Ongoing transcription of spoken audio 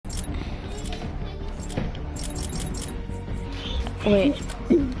Wait.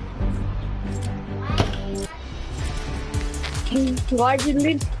 Why'd you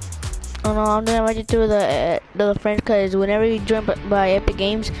leave? Oh no, I'm gonna invite you to the friend because whenever you join by Epic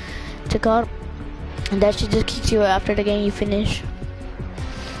Games to call, and that shit just kicks you after the game you finish.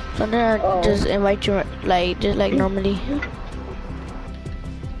 So I'm gonna just invite you just like normally.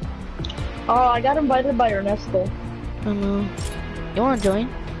 Oh, I got invited by Ernesto. I know. You wanna join?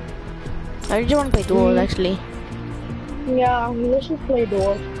 I just wanna play duels actually. Yeah, let's just play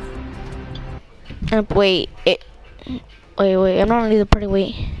duels. Wait, I'm not gonna do the party.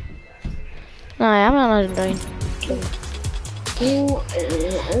 Wait. No, I'm not gonna join.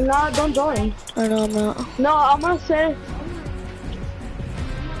 Nah, don't join. I know I'm not. No, I'm gonna say,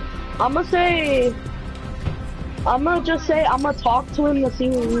 I'm gonna talk to him to see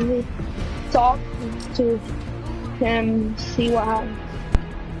what we talk to him, see what happens,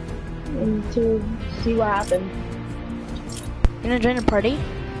 and to see what happened. You gonna join the party?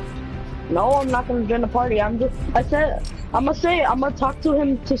 No, I'm not gonna join the party. I'm gonna talk to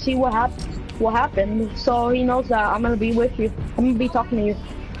him to see what happened, so he knows that I'm gonna be with you. I'm gonna be talking to you.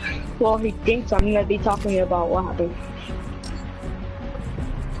 Well, he thinks I'm gonna be talking to you about what happened.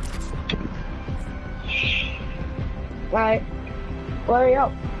 Alright, hurry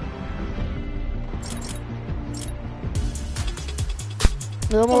up.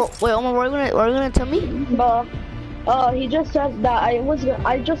 Wait, Omar, what are you gonna tell me? He just said that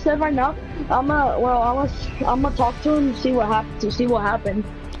I just said right now, I'm gonna talk to him, see what happened.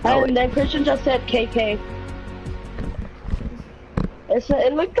 And then Christian just said KK.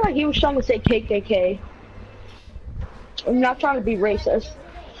 It looked like he was trying to say KKK. I'm not trying to be racist.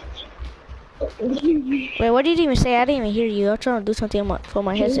 Wait, what did you even say? I didn't even hear you. I was trying to do something for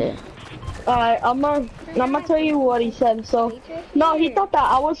my headset. I'm gonna tell you what he said. So, no, he thought that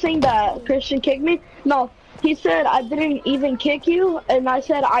I was saying that Christian kicked me. No, he said I didn't even kick you, and I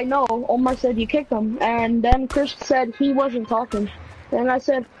said I know. Omar said you kicked him, and then Chris said he wasn't talking, and I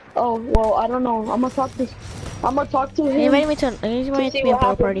said, oh well, I don't know. I'm gonna talk to him. He invited me to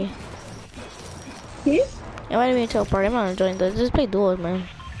a party. He invited me to a party. I'm not enjoying this. Just play duels, man.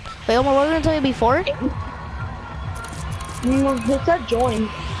 Wait, Omar, what were you gonna tell me before? He said join.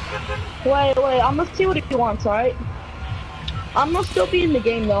 Wait, I'm gonna see what he wants, alright? I'm gonna still be in the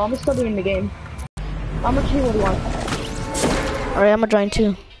game though, I'm gonna still be in the game. I'm gonna see what he wants. Alright, I'm gonna join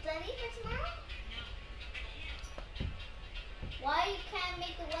too. Why you can't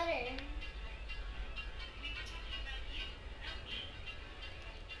make the letter?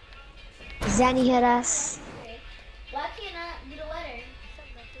 Zanny hit us. Why can't I do the letter?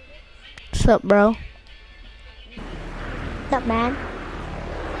 What's up, bro? What's up, man?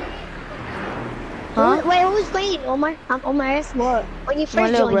 Huh? Wait, who's playing? Omar? I'm Omar. What? When you first My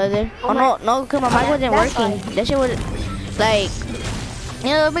little joined. brother. Omar. Oh no, cause my mic wasn't that's working. fine. That shit was like,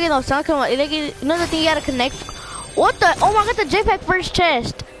 you know, making no sound. Come on, you know the thing you gotta connect. What the? Oh my, I got the jetpack first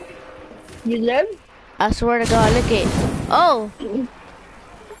chest. You live? I swear to God, look it. Oh,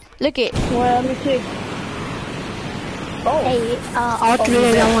 look it. Well, let me see. Oh. Hey, all three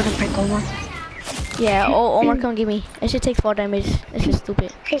of y'all want to break Omar. Yeah. Oh, Omar, come get me. That shit takes 4 damage. That's just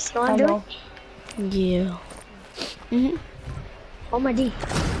stupid. Chris, you want to do it? Yeah. Omar D.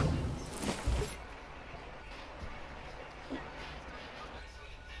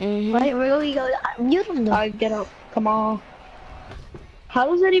 Wait, where do we go? Mute him though. I get up. Come on. How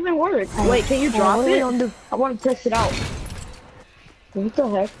does that even work? Wait, can you drop what we it? gonna do? I want to test it out. What the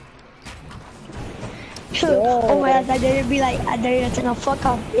heck? Oh my God, I dare you be like, I dare you to turn the fuck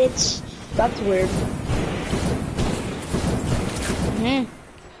off, bitch. That's weird.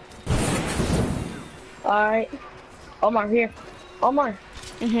 Alright. Omar, here. Omar.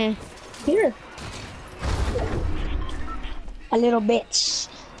 Here. A little bitch.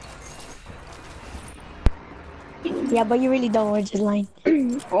 Yeah, but you really don't wear the line.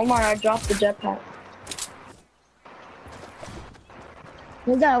 Omar, I dropped the jetpack.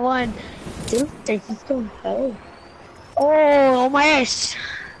 We got 1, 2, 3. Let's go. Oh. Oh my ass.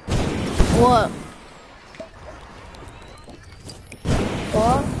 What?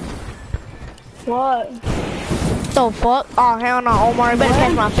 What? What? The fuck? Oh hell no, Omar! You better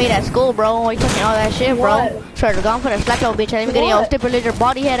catch my fate at school, bro. Why you talking all that shit, bro? What? Swear to God, I'm finna slap your bitch. I'm getting your stipple your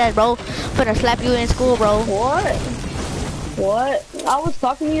body head ass, bro. Finna slap you in school, bro. What? What? I was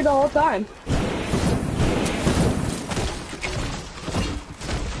talking to you the whole time.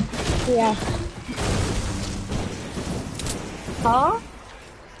 Yeah. Huh?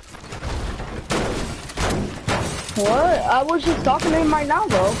 What? I was just talking to him right now,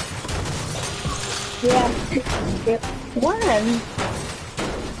 bro. Yeah. When?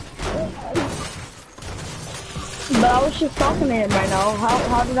 But I was just talking to him right now.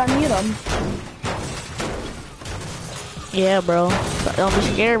 How did I mute him? Yeah, bro. Don't be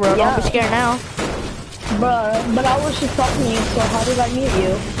scared, bro. Yeah. Don't be scared now. Bruh, but I was just talking to you, so how did I mute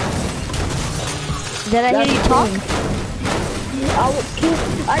you? Did I hear you talk?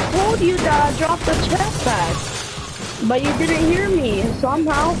 I told you that I dropped the chest back, but you didn't hear me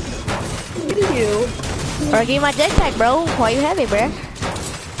somehow. Did you? Or I gave my jetpack, bro. Why you have it, bro?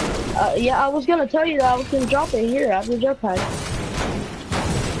 Yeah, I was gonna tell you that I was gonna drop it here after jetpack,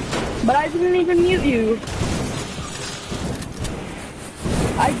 but I didn't even mute you.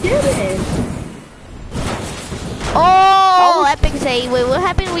 I didn't. Oh, epic save. Wait, what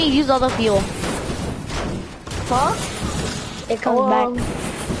happened when you used all the fuel? Huh? It comes back.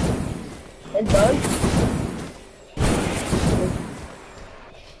 It does.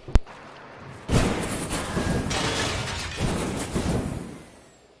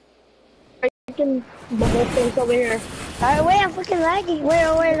 The whole place over here. Alright, wait, I'm fucking lagging.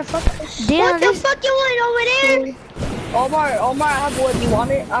 Where the fuck? Damn, What the fuck you want over there? Omar, I have wood. You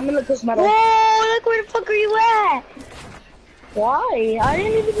want it? I'm gonna cook metal. Whoa, look where the fuck are you at? Why? I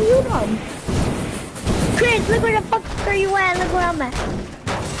didn't even mute them. Chris, look where the fuck are you at? Look where I'm at.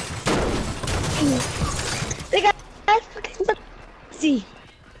 Look at that fucking see.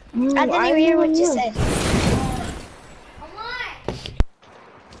 I didn't even hear what you said.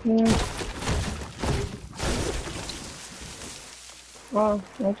 Oh,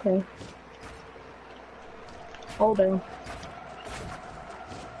 okay. Hold on.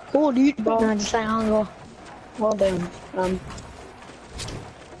 Cool, dude. No, just like hunger. Well done.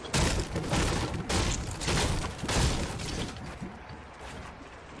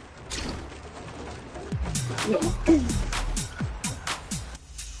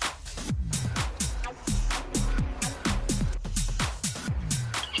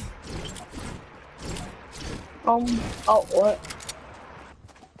 Oh, what?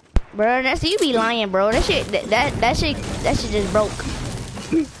 Bro, that's you be lying, bro. That shit just broke.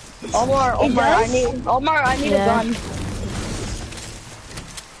 Omar, I need a gun.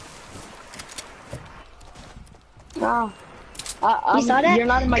 Ah, You saw that? You're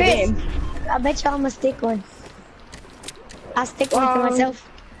not in my Chris, game. I bet you I'm gonna stick one. I'll stick one for myself.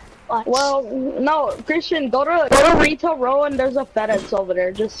 Watch. Well, no, Christian, go to Retail Row and there's a FedEx over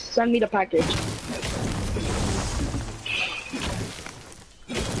there. Just send me the package.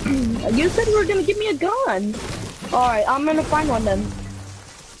 You said you were gonna give me a gun. Alright, I'm gonna find one then.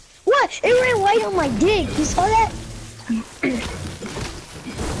 What? It ran white on my dick. You saw that?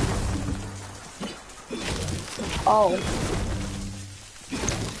 Oh.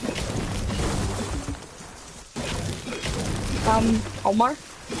 Omar?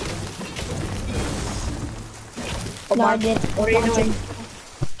 No, I did. What are you doing?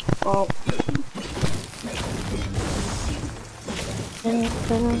 Oh.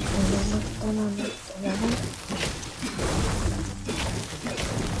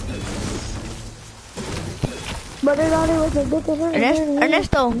 But it only was a bit of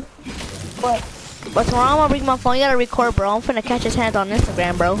Ernesto. What? But tomorrow I'm gonna bring my phone. You gotta record, bro. I'm finna catch his hands on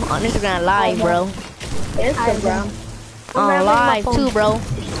Instagram, bro. On Instagram live, bro. Instagram. On live too, bro.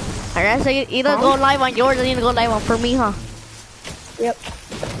 Ernesto, you either go live on yours or you go live on for me, huh? Yep.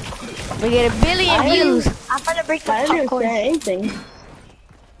 We get 1 billion views. I'm gonna break the I didn't popcorn. say anything.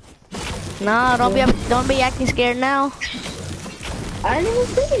 Nah, don't be acting scared now. I didn't even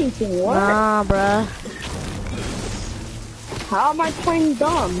say anything. What? Nah, bruh. How am I playing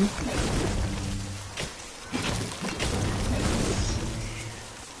dumb?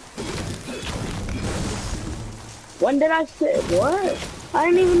 When did I say what? I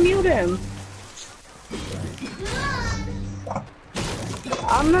didn't even mute him.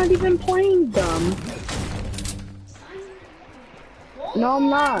 I'm not even playing dumb. No, I'm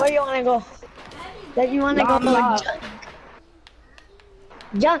not. Where you wanna go? That you wanna No, go I'm not. junk?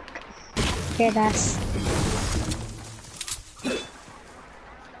 Junk. Here, that's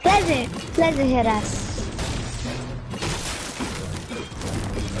Pleasant hit us.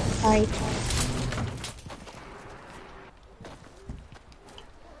 Alright.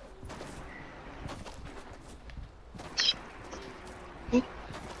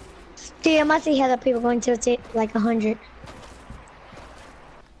 Dude, I must see how the people going to take like 100.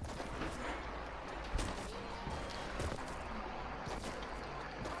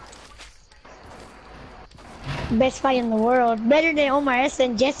 Best fight in the world. Better than Omar S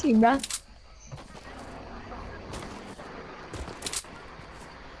and Jesse, bro.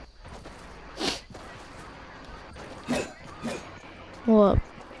 What?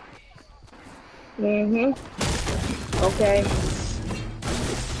 Okay.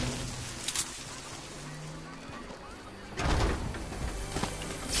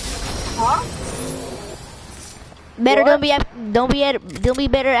 better. What? Don't be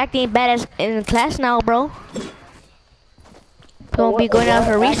better acting bad as in class now, bro. Don't be going out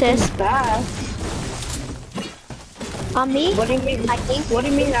for recess. Acting bad? On me? What do you mean? I think. What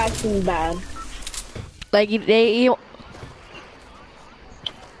do you mean acting bad? Like you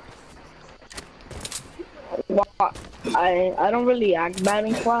What? I don't really act bad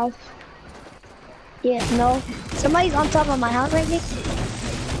in class. Yeah, no. Somebody's on top of my house right here.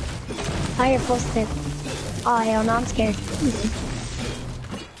 I hear footsteps. Oh hell no, I'm scared.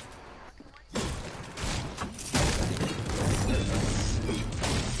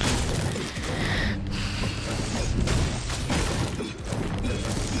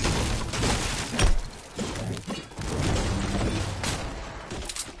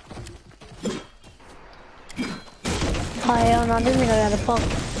 Oh hell no, this nigga got a pump.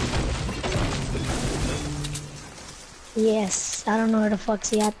 Yes, I don't know where the fuck's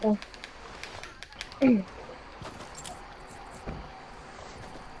he at though.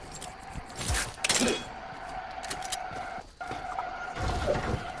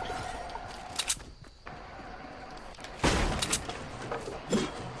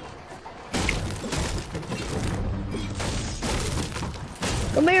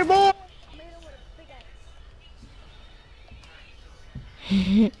 Come here, boy.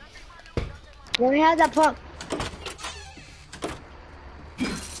 Let me have that pump.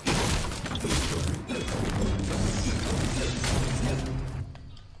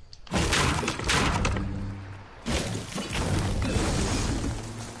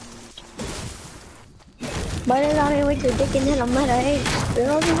 But it's on your way to a dick and then I'm not a age. There's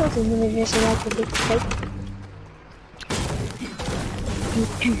all these ones in the just like a dick fake.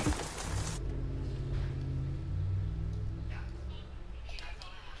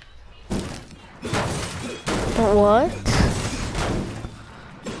 what?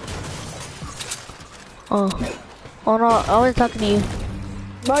 Oh no, I was talking to you.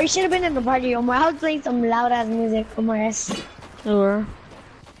 Bro, you should have been in the party, Omar. I was playing some loud ass music, Omar. You were.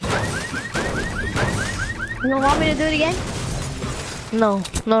 You don't want me to do it again? No.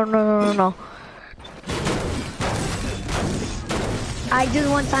 I do it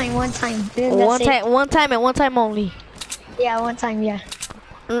one time. One time and one time only. Yeah, one time, yeah.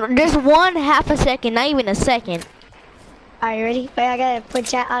 Just one half a second, not even a second. Alright, ready? Wait, I gotta put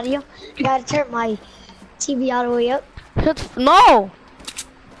chat audio. I gotta turn my TV all the way up. No!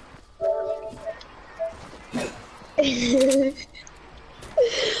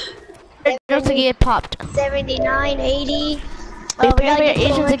 Just to get popped. 79, 80. We gotta get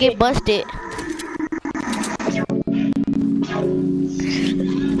Asians to get busted.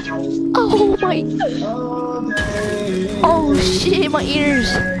 Oh my! Oh shit, my ears.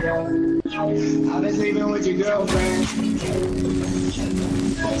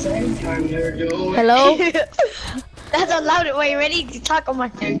 Hello? That's a loud way. Ready to talk on my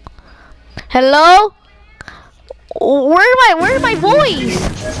phone. Hello? Where's my voice?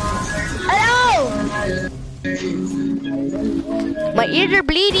 Hello! My ears are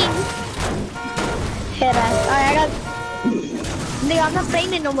bleeding. Head ass. Alright, I got. Nigga, I'm not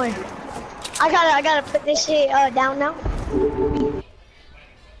playing it no more. I gotta put this shit down now.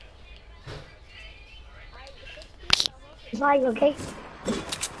 Like, okay?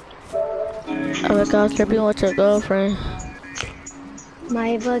 Oh my god, tripping with your girlfriend.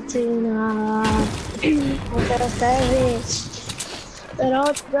 My Fortuna. What's that bitch?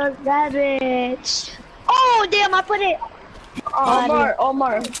 Don't trust that bitch. Oh damn! I put it. Omar,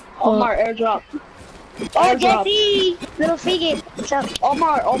 airdrop. Oh Jesse, little figure. What's up?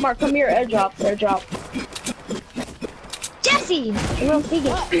 Omar, come here, airdrop. Jesse, little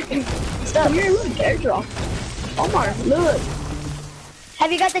figure. Come here, look, airdrop. Omar, look.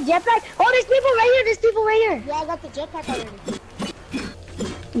 Have you got the jetpack? Oh, there's people right here. Yeah, I got the jetpack already.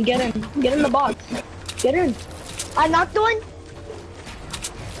 Get in the box. Get in. I knocked one.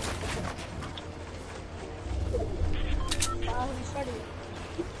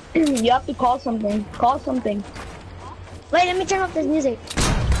 You have to call something. Wait, let me turn off this music.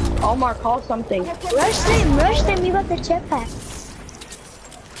 Omar, call something. Rush them, you got the jetpack.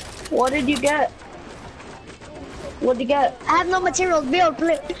 What did you get? I have no materials, build,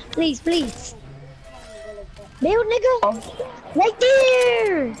 please. Build, nigga. Right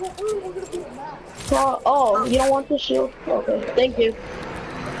there. Oh, you don't want the shield? Okay, thank you.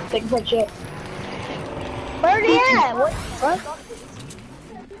 Thank you for the shield. Where are they at? What?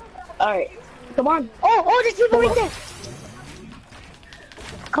 Alright, come on. Oh, there's people right there.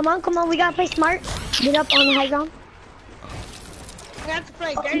 Come on, we gotta play smart. Get up on the high ground. We have to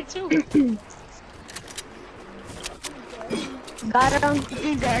play dirty too. Got him.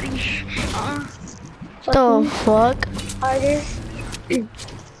 Dirty. The fuck? Harder.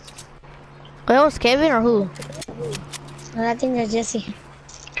 That was Kevin or who? No, I think that's Jesse.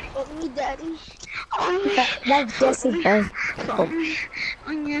 Fuck me, daddy. That's Jesse.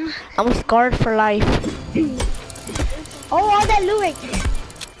 I'm scarred for life. Oh, all that loot right there.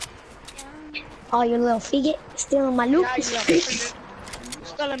 Oh, you little figget. Stealing my loot. Yeah, you love it.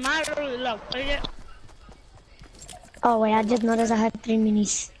 Stealing my loot, love it. Oh, wait, I just noticed I had 3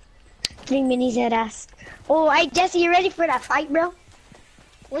 minis. 3 minis head ass. Oh, hey, Jesse, you ready for that fight, bro?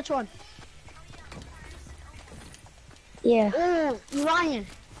 Which one? Yeah, Oh, you lying.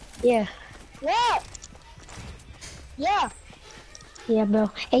 yeah, What? Yeah. yeah, bro.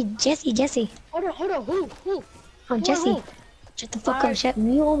 Hey, Jesse. Hold on, who? Oh, Jesse. Who? Shut the fuck up, Alright. shut.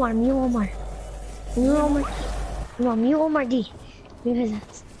 Mute Omar. No, mute Omar D. Mute his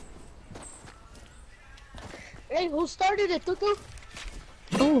ass. Hey, who started it, Tutu?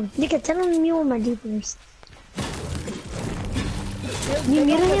 Oh, nigga, tell him to mute Omar D first. You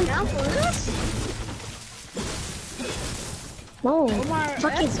muted him? Now for this? No, Omar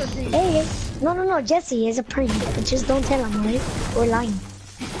fucking. X or D? Hey, no, Jesse is a prank. But just don't tell him, alright? We're lying.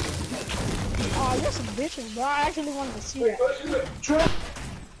 Oh, you're some bitches, bro. I actually wanted to see that.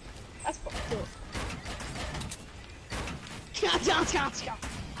 That's fucked up.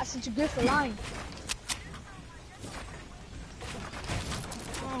 I said you're good for lying.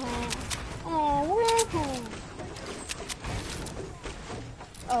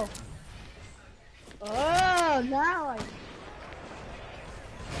 Oh. Oh, now I.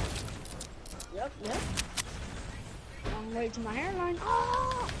 Yep. I'm right to my hairline.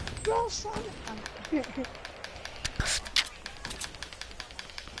 Oh, bro, son.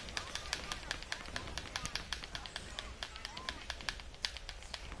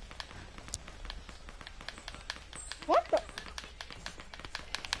 What the?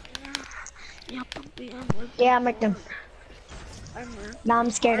 Yeah, I marked him. Now I'm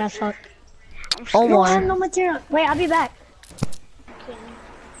scared as fuck. Oh No, I have my. no material. Wait, I'll be back.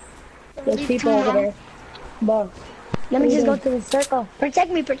 There's people over there. Bug. Let me just go to the circle.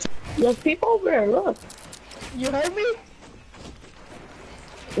 Protect me, protect. There's people over there, look. You heard me?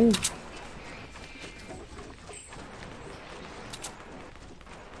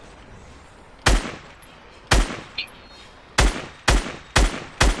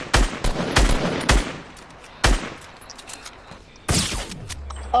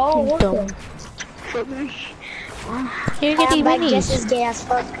 Oh, what Dumb. the? Here, get these Back Jesse's minis. gay as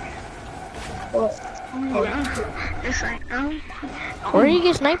fuck. Where you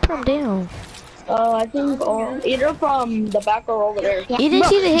get sniped from? Damn. I think either from the back or over there. You didn't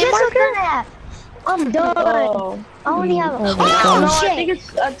see the hit Guess what marker? I have? I'm done. Oh. I only have. Oh my Oh, God. No, I shit. think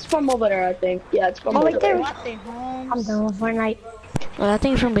it's from over there, I think. Yeah, it's from Oh, over right there. there. What the homes? I'm done with Fortnite. Well, I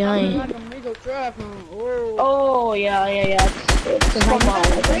think it's from behind. Like a Migo trap, huh? Oh. Oh, yeah. It's from I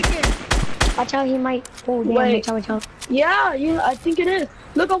think. Breaking. Watch out, he might. Oh, damn, Wait. watch out. Yeah, I think it is.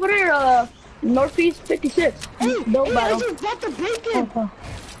 Look over there, Northeast 56. Build Hey, I battle. just got the break-in.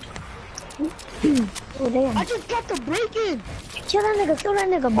 Oh, damn. I just got the break-in. Kill that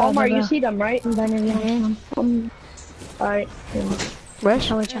nigga, bro. Omar, bro. you see them, right? I'm done again. Alright. Rush?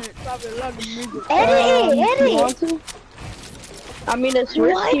 Watch out. Probably like a Migo. Eddie! You want to? I mean, it's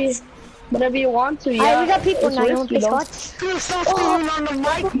risky. What? Whatever you want to, yeah. Alright, we got people It's now. You want risky, to though. Scott? Oh, on the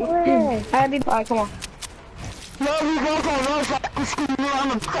mic. Alright, come on. No, we go for Royale. I'm screaming on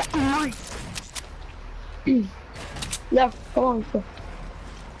the fucking mic. Yeah, come on. Let's go.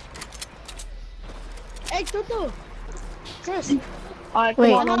 Hey, Tutu. Chris, Alright, come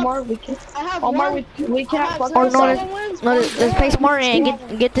Wait. on, Omar. We can. I have Omar, one. we can't fuck Oh this no, up. let's play smart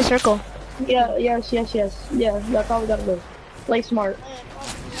and get the circle. Yeah, yes. Yeah, that's all we gotta do. Play smart.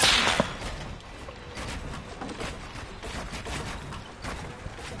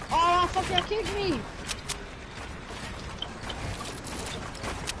 Oh, fuck, you kicked me.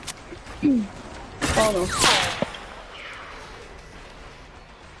 Oh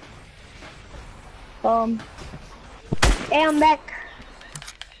no. Hey, I'm back.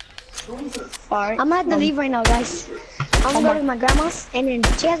 Alright. I'm gonna have to leave right now, guys. I'm gonna go to my grandma's, and then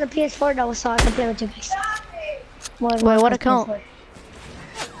she has a PS4 though, so I can play with you guys. Wait, what account? PS4.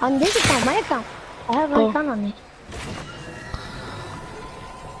 On this account, my account. I have my account on it.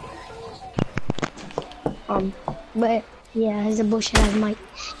 But yeah, it's a bullshit ass mic.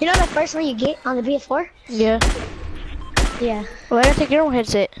 You know the first one you get on the PS4? Yeah. Yeah, Why don't I take your own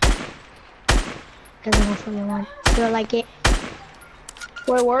headset? because I don't fucking want. You don't like it?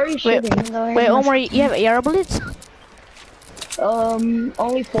 Wait, where are you Wait, shooting? Go ahead wait, and Omar, you have AR bullets?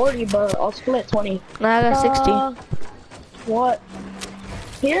 Only 40, but I'll split 20. Nah, I got 60. What?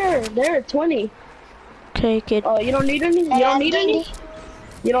 Here, there, 20. Take it. Oh, you don't need any? You don't need any?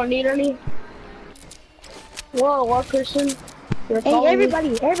 You don't need any? Whoa, what, Christian? Hey, everybody,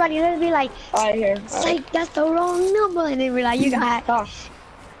 let's be like, alright, here. Psych, that's the wrong number. And then be like, you got hacked.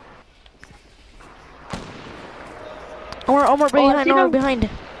 Omar, behind, behind.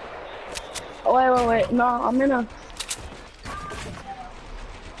 Oh, wait. No, I'm gonna.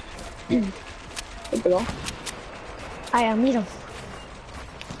 There we go. I meet him.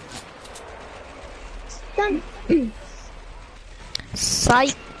 Done.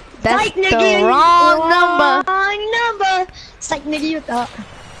 Psych. That's Psych, the nigga, wrong number. Wrong number. Psych, nigga, you thought.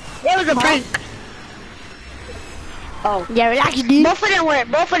 It was a prank. Oh. Yeah, relax, dude. Both of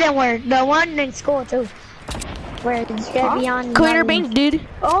them were. The one in school, too. Where you gotta be on. Clear bank, dude.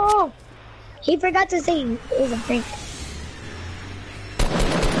 Oh. He forgot to say it was a prank.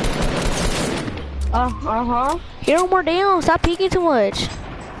 Uh-huh. Here, Omar, down. Stop peeking too much.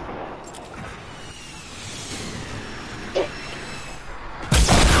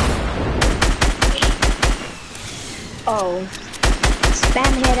 Oh.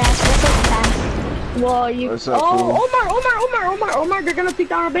 Spam head ass. What's up, spam? Well, you. What's up, oh, fool? Omar, they're gonna pick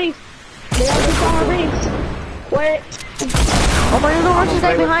down our base. They're gonna pick down our base. Wait. Omar, there's a horse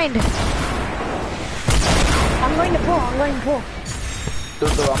guy behind. I'm going to pull. I'm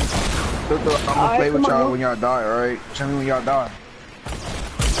gonna play with y'all when y'all die, alright? Tell me when y'all die.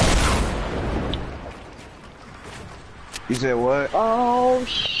 You said what? Oh,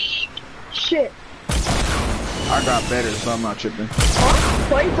 shit. I got better, so I'm not tripping. Huh?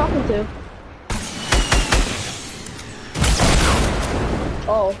 Who are you talking to?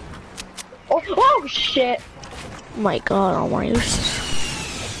 Oh. Oh, shit. My God, Omar, you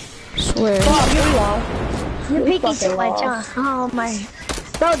swear. Oh, you lost. You're We peeking so fucking much, lost. huh? Oh my.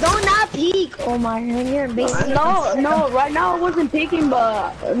 Bro, don't not peek, Omar. You're in base. No, right now I wasn't peeking,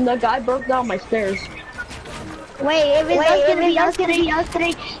 but the guy broke down my stairs. Wait, if it's us gonna be us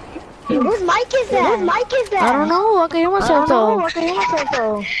today. Whose mic is that? I don't know. I can hear myself though.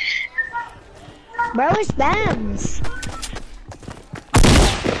 Bro, it's Bams.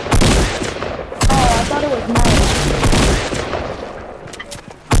 Oh, I thought it was mine.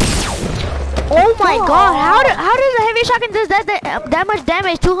 Oh my God! How does a heavy shotgun does that much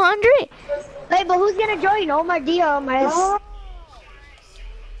damage? 200? Wait, but who's gonna join? Omar D or Omar S?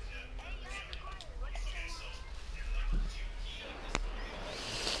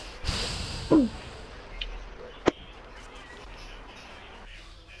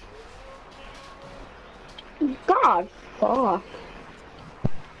 God, fuck.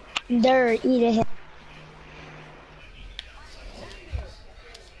 Dirt, eat it.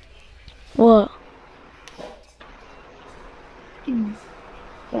 What? I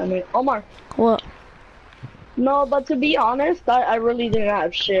mean, Omar. What? No, but to be honest, I really didn't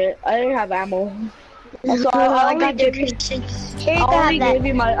have shit. I didn't have ammo. So I only gave you.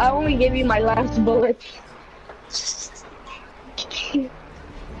 I only gave you my last bullet.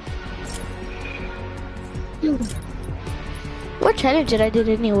 What challenge did I do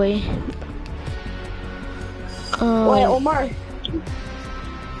anyway? Wait, Omar.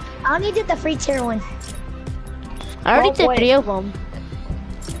 I only did the free tier one. I already did 3 of them.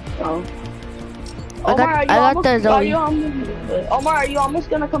 Oh. I got the Zoe. Omar, are you almost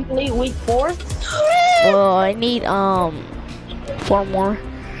gonna complete week 4? Well, I need 4 more.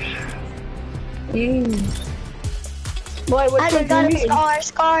 Wait, I just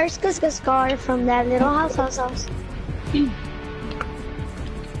got a scar from that little house.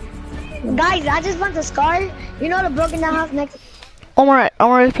 Guys, I just want the scar. You know the broken down house next. Omar,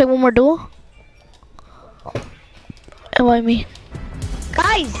 let's play one more duel. And why me?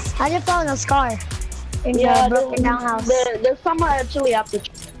 Guys, I just found a scar in the broken down house. There's some I actually have to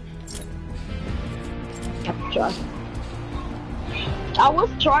try. I was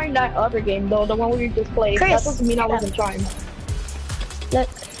trying that other game though, the one we just played. Chris, that doesn't mean I wasn't trying. Look.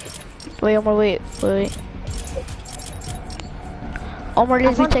 Wait, Omar, wait. Omar,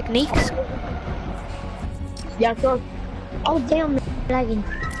 there's new techniques. Yeah, sure. Oh damn, lagging.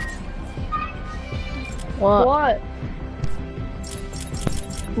 What?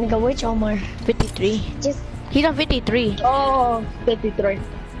 Nigga, which Omar? 53. He's on 53. Oh, 53.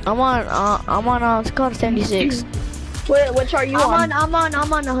 I'm on score 76. Wait, which are you on? I'm on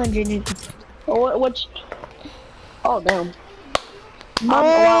 100. Which? Oh damn.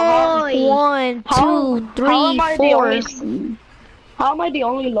 Boy. 1, 2, 3, 4. How am I the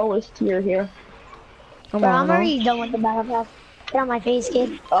only lowest tier here? Bro, I'm already done with the battle pass. Get on my face,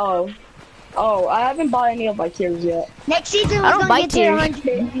 kid. Oh, I haven't bought any of my tiers yet. Next season we're gonna get tier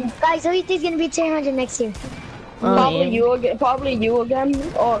 100. Guys, who do you think is gonna be tier 100 next year? Probably you again.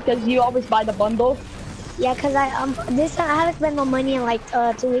 Or because you always buy the bundle. Yeah, cause this time I haven't spent no money in like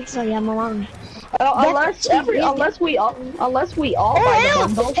 2 weeks, so yeah, my mom. Unless we all buy the Oh,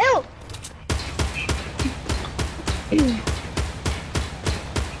 bundle. help!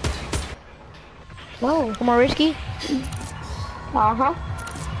 Whoa. More risky.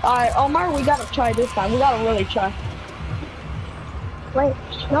 Alright, Omar, we gotta try this time. We gotta really try. Wait,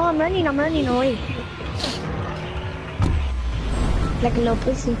 no, I'm running away. Like a little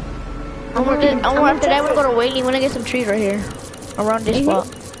pussy. After that, we're gonna wait. You wanna get some trees right here, around this spot.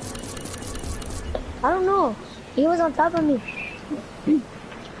 I don't know. He was on top of me.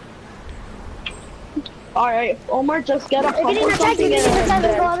 Alright, Omar, just get a pump or something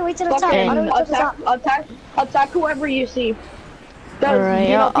Go all the way to the top. Attack whoever you see.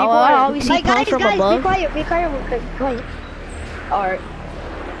 Alright, I'll be seeing guys, from above. Be quiet. Alright.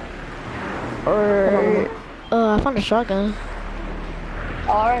 I found a shotgun.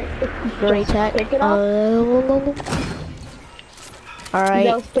 Alright. Great attack. Pick it up. Alright.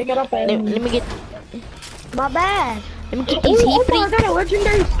 Just pick it up and... Let me get... My bad. Let me get these heat I got a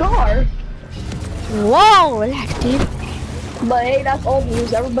legendary scar. Whoa, relax, dude. But hey, that's old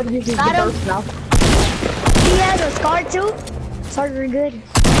news. Everybody uses the burst now. He has a scar too? Scars are good.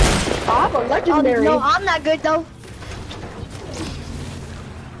 I have a legendary. No, I'm not good though.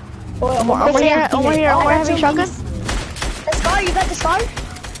 Over here, having shotgun. The scar, you got the scar?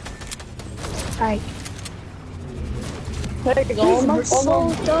 Alright. There you go. He's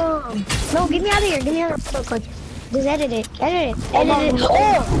so dumb. No, get me out of here. Real quick. Just edit it.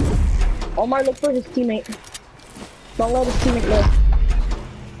 Oh! Omar, look for his teammate. Don't let his teammate live.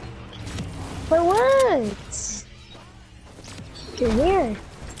 For what? You're here.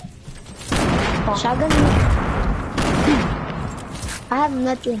 Shotgun. I have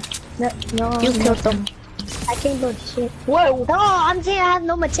nothing. No. You killed them. I can't build shit. What? No, I'm saying I have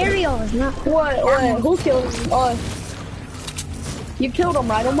no materials. No. What? Who killed him? You killed him,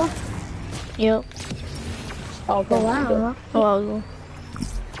 right, Omar? Yep. Okay. Oh, wow.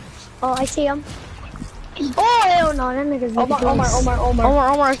 Oh, I see him. Oh, hell no, that nigga's Omar,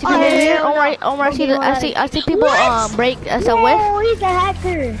 see people here. Omar, I see people break as a whiff. Oh, he's a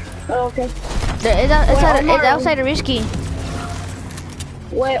hacker. Oh, okay. It's outside of risky.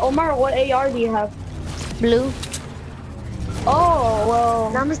 Wait, Omar, what AR do you have? Blue. Oh, well.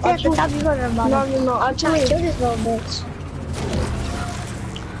 No, I'm gonna stay at the top. You go to the bottom. No. I'm trying to kill this little bitch.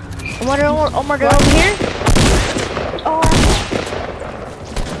 Omar, they're over here. Oh.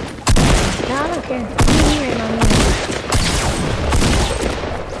 No, I don't care. I'm here right now.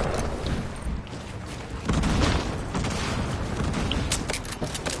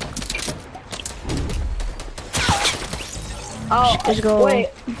 Oh, let's go. Wait.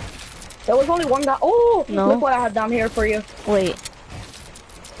 There was only one guy. Oh, no. Look what I have down here for you. Wait.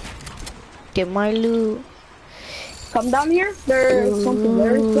 Get my loot. Come down here. There's something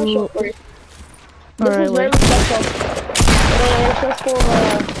very special for you. This is very special. It's just for,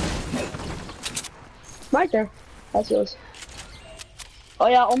 right there. That's yours. Oh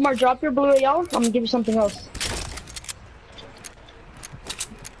yeah, Omar, drop your blue AR. I'm gonna give you something else.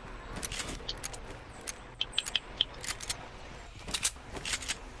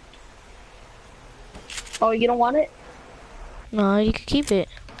 Oh, you don't want it? No, you can keep it.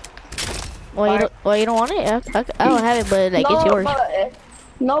 Well, you don't want it? I don't have it, but like it's yours.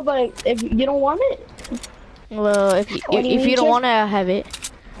 But if you don't want it, well, if you don't want it, I'll have it.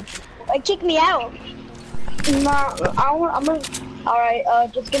 Kick me out. Nah, I'm gonna. All right,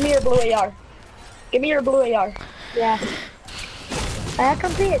 just give me your blue AR. Give me your blue AR. Yeah. I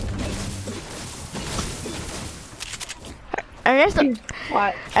complete. Ernesto,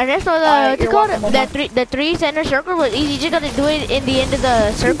 the three center circle was easy. You just gotta do it in the end of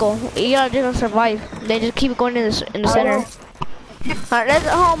the circle. You gotta just survive. Then just keep going in the center. That's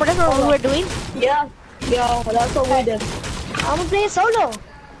what we were doing. Yeah, that's what we did. I'm gonna play solo.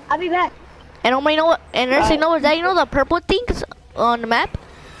 I'll be back. And you know what? And Ernesto, you know what? You know the purple things on the map?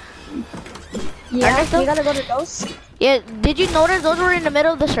 Yeah, Ernesto? you gotta go to those. Yeah. Did you notice those were in the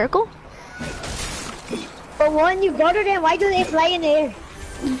middle of the circle? But when you go to them, why do they fly in the air?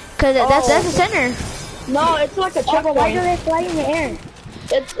 Cause that's the center. No, it's like a checkpoint. Why do they fly in the air?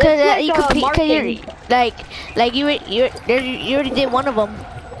 It's like you marking. you already did one of them.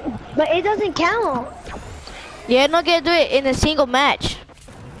 But it doesn't count. Yeah, not gonna do it in a single match.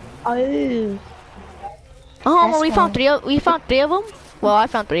 Oh. Oh, we found three of them. Well, I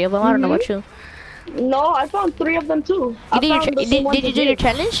found 3 of them. I don't know about you. No, I found 3 of them too. Did you do your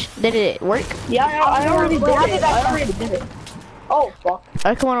challenge? Did it work? Yeah, I already did it. I already did it. Oh fuck.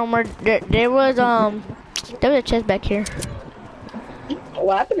 Alright, come on, Omar. There was a chest back here.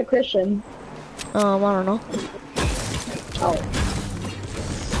 What happened to Christian? I don't know. Oh.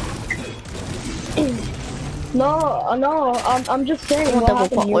 No, I'm just saying what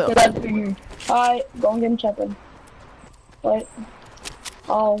happened to you. Alright, go and get him checking. Wait.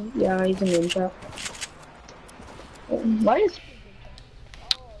 Oh, yeah, he's in the chat. Why is...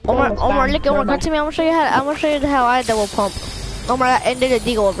 Omar, look, Omar, come to me. I'm gonna show you how I double pump. Omar, and there's a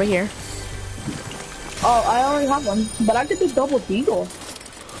deagle over here. Oh, I already have one, but I could do double deagle.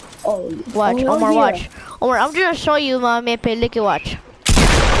 Oh, watch, Omar, watch. Omar, I'm just gonna show you my map. Look at watch. You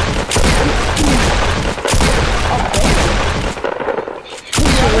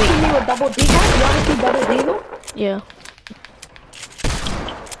wanna see me with double deagle? You wanna see double deagle? Yeah.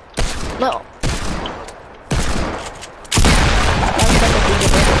 No.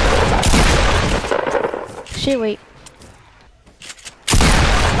 Shit, wait.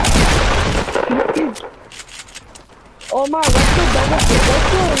 Omar, what's the double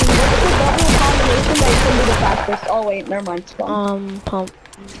combination that you can do the fastest? Oh wait, never mind. Pump.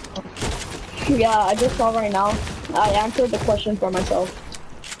 Yeah, I just saw right now. I answered the question for myself.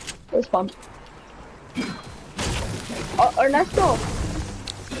 Where's pump? Ernesto.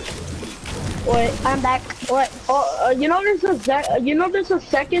 Wait, I'm back. What? Oh, you know there's a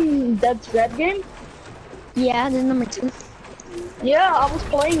second Dead Zed game? Yeah, there's number 2. Yeah, I was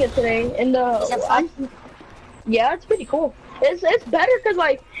playing it today in the. Is that fun? Yeah, it's pretty cool. It's better because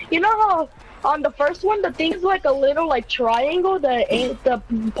like you know how on the first one the thing's like a little like triangle, the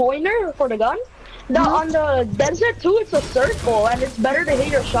pointer for the gun. On the Dead Zed 2 it's a circle and it's better to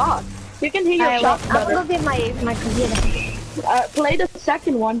hit your shot. You can hit your shots better. I'm gonna get my computer. Play the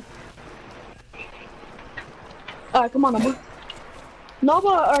second one. Alright, come on, Emma. No,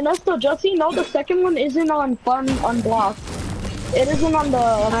 but Ernesto, Jesse, no, the second one isn't on Fun Unblocked. It isn't on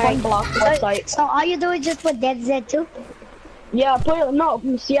the Fun Block website. So all you do is just put Dead Zed 2? Yeah,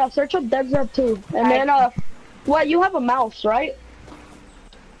 search up Dead Zed 2. And then, well, you have a mouse, right?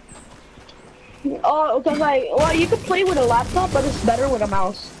 Oh, because well, you can play with a laptop, but it's better with a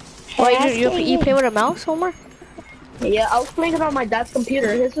mouse. Wait, you play with a mouse, Homer? Yeah, I was playing it on my dad's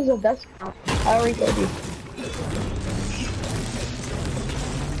computer. His is a desktop. I already told you.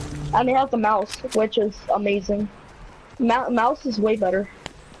 And it has a mouse, which is amazing. Mouse is way better.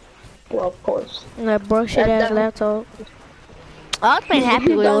 Well, of course. That broke shit ass laptop. I was playing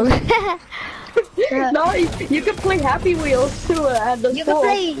Happy Wheels. No, you can play Happy Wheels too at the school.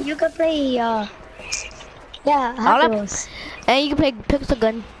 You can play, yeah, Happy Wheels. And you can play Pixel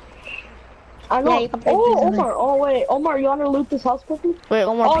Gun. I know. Yeah, you can play Omar. Oh wait, Omar, you wanna loot this house quickly? Wait,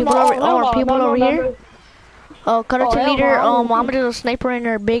 Omar, people over here. Oh, Cutter to leader. Mama did a sniper in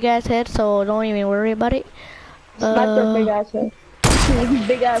her big ass head, so don't even worry about it. Sniper big ass head.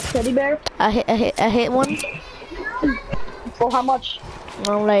 Big ass teddy bear. I hit one. For how much?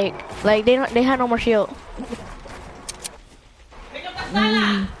 Like they had no more shield.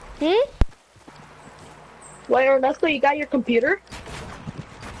 Wait, Ernesto, you got your computer?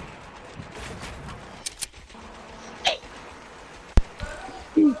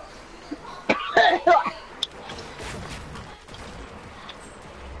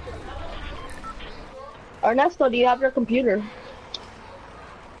 Ernesto, do you have your computer?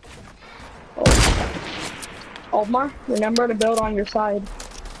 Omar, remember to build on your side.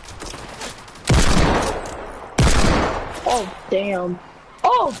 Oh, damn.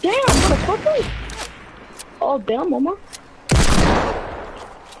 Oh, damn, motherfucker! Oh, damn, Omar.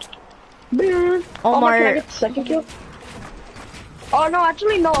 Omar, can I get the second kill? Oh, no,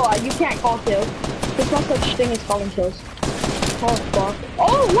 actually, no, you can't call kills. There's no such thing as calling kills. Oh, fuck.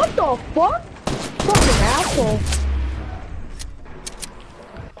 Oh, what the fuck? Fucking asshole.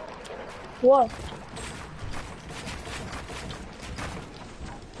 What?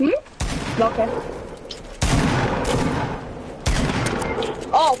 Okay.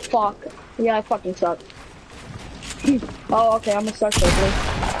 Oh, fuck. Yeah, I fucking suck. Oh, okay, I'm gonna start shortly.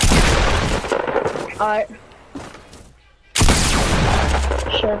 Alright.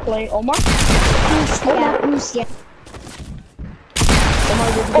 Sure play. Omar? Yeah.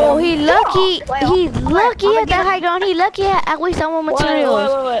 Oh, he lucky. He's lucky at that high ground. He lucky at wasting more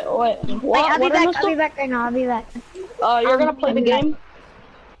materials. Wait. Wait, I'll be back right now. I'll be back. You're gonna play the game?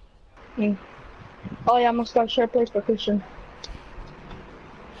 Oh yeah, I'm gonna start share place for Christian.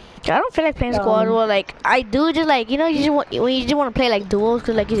 I don't feel like playing squad. Well, like I do, just like you know, you just want to play like duos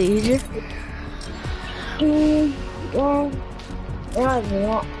because like it's easier. Well,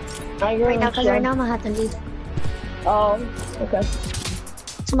 right now, because right now I'm gonna have to leave. Oh, okay.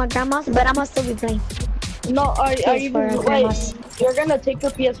 To my grandma's, but I'm gonna still be playing. No, are you wait? You're gonna take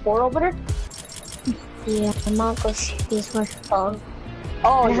your PS4 over there? Yeah, my uncle's PS4.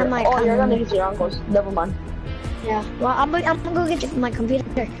 Oh, I have my you're account. gonna use your uncle's. Never mind. Yeah. Well, I'm gonna go get my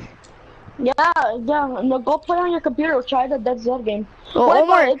computer. Yeah. No, go play on your computer. Or try the Dead Zed game. Oh, Wait,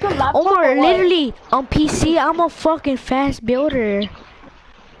 Omar, but it's a laptop Omar, or what? literally on PC, I'm a fucking fast builder.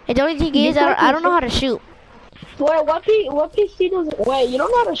 And the only thing is, I don't know how to shoot. Wait, what PC does? Wait, you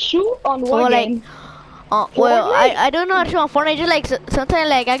don't know how to shoot on So what like, game? well, Fortnite? I don't know how to shoot on Fortnite. Just like sometimes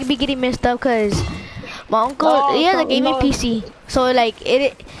like I could be getting messed up because my uncle Oh, he has a so- gaming no. PC. So like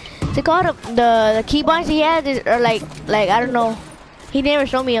it's called the keybinds he has are like I don't know. He never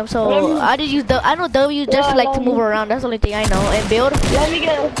showed me them, so I just use I know W just Yeah, like to move around. That's the only thing I know. And build. Let me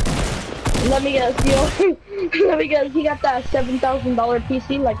guess, let me guess, he got that $7,000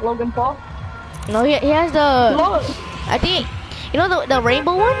 PC like Logan Paul? No, he has the. Look, I think you know the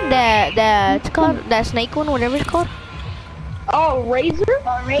rainbow one that it's called that snake one, whatever it's called. oh,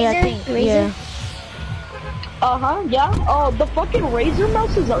 Razer? Razor? Yeah, I think. Razor? Yeah. Uh-huh, yeah. Oh, the fucking Razer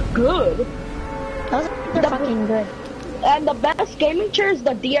mouses are good. Those are fucking good. And the best gaming chair is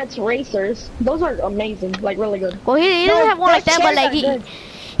the DX Racers. Those are amazing, like really good. Well, he doesn't have one like that, but like chairs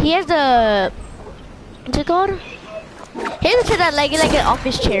are he has the. What's it called? He has a chair that like an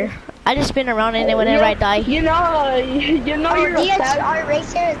office chair. I just spin around in it whenever I die. You know you're a savage. DXR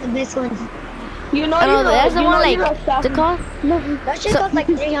Racer is the best one. You know I know that's the you one know like you're a what's it savage. called? That shit costs like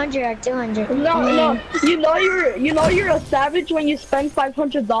 300 or 200. No. You know you're a savage when you spend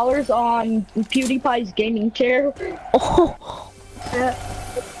 $500 on PewDiePie's gaming chair. Oh,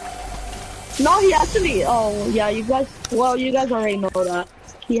 No, he actually. Oh yeah, you guys. Well, you guys already know that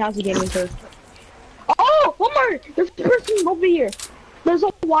he has a gaming chair. Oh, one more. There's a person over here. There's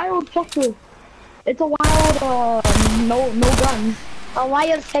a wild fucker. It's a wild no guns. A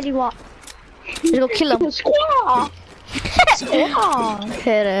wild Fetty Wap. let's go kill him. Squaw. Squad!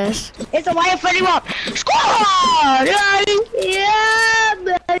 Hit us. It's a wild Fetty Wap. Squad! Yeah,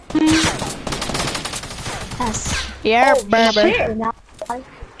 baby. Yes. Yeah, Oh, Berber. shit.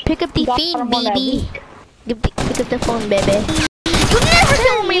 Pick up the Got phone, him on that baby. week. Pick up the phone, baby. You never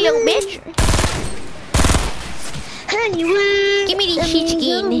told me, little bitch. Give me the shit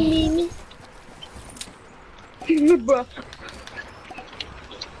skin. Bruh.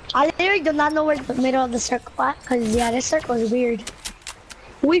 I literally do not know where the middle of the circle at, cause yeah, this circle is weird.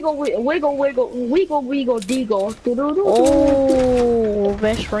 Wiggle, deagle. Oh,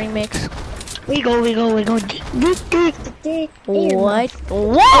 best remix. Wiggle. What?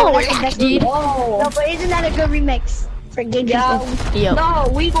 Whoa, that's the best dude. Whoa. No, but isn't that a good remix for game people? Yo. No,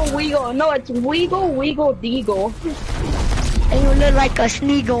 wiggle. No, it's wiggle, deagle. And you look like a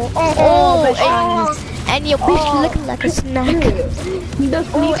sneagle. Oh, best friends. and your bitch looking like a snack. The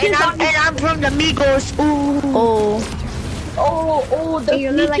sneakers And I'm from the Migos. Ooh. the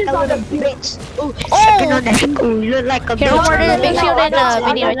You look like a sneakers on little the bitch. Oh, on the Ooh, you look like a here, bitch. Omar, there's a picture in the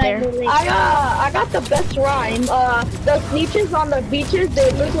video right there. I got the best rhyme. The sneakers on the beaches, they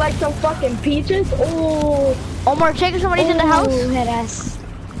look like some fucking peaches. Oh, Omar, check if somebody's in the house. Head ass.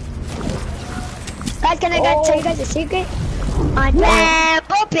 Guys, can I tell you guys a secret? I'm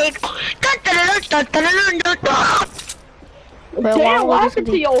Pig. Well, damn, what what happened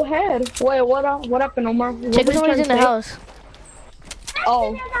to your head? Wait, what happened, Omar? Check if somebody's in the house.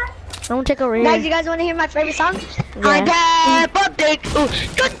 Oh. Don't check over Guys, you here. guys want to hear my favorite song? Yeah.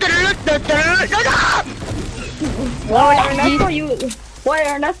 Wait,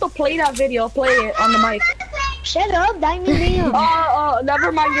 Ernesto, play that video. Play it on the mic. Shut up, damn.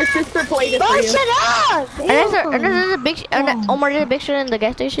 Never mind. Your sister played it for Oh, you. shut up! And there's a big, Omar, there's a big shot in the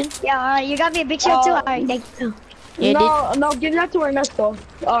gas station. Yeah, you got me a big shot too. Alright, thank you. Yeah, No, give that to Ernesto.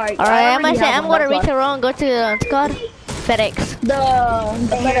 Alright. Alright, I'm gonna reach around, go to it's called FedEx. The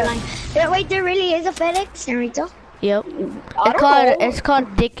Airline. Wait, there really is a FedEx, Enrito? Yep. I don't know. It's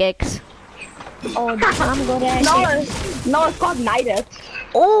called Dick X. Oh, I'm good at it. No, it's called Night X.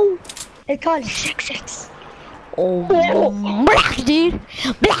 Oh. It's called 6X. Oh. Black dude.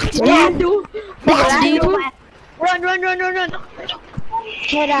 Black Yeah, dude. dude. Black dude. Run.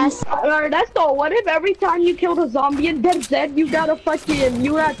 Head ass. Ernesto, what if every time you killed a zombie in Dead Zed, you got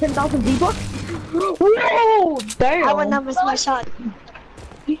 10,000 V-Bucks? Whoa, damn. I would not miss my shot.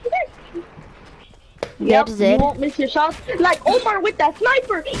 Yep, Dead you Zed. won't miss your shots. Like Omar with that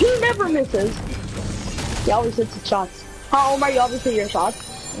sniper, he never misses. He always hits the shots. Huh, Omar, you always hit your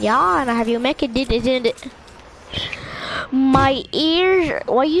shots. Yeah, and have you make it did, isn't it? My ears.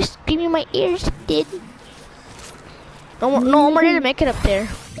 Why you screaming my ears did? No, Omar didn't make it up there.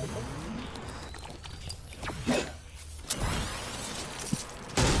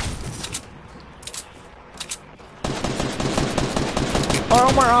 Or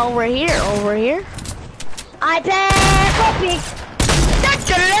Omar over here. I bet.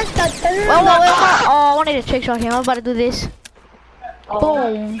 Oh, one of the tricks right here. I'm about to do this.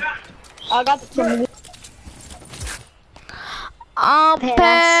 Boom. I got the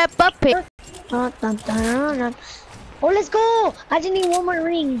Peppa Pig. Oh, let's go! I just need one more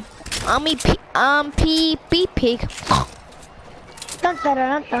ring. Pee Pig.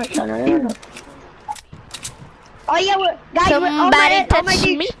 Oh yeah, guys, Somebody touch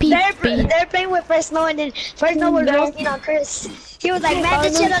me, they're playing with First Snow, and then First Snow was roasting on Chris. He was like, man,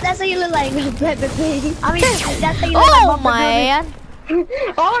 this shit, that's how you look like Peppa Pig. I mean, that's how you look like Bumper man.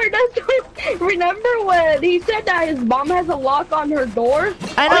 Oh, that's remember when he said that his mom has a lock on her door?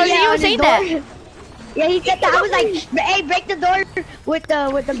 I know you were saying that. Yeah, he said that. I was like, hey, break the door with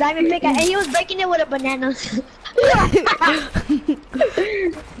the diamond pick, and he was breaking it with a banana.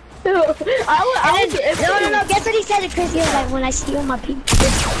 No, guess what he said to Chris? He was like, when I see you on my peak,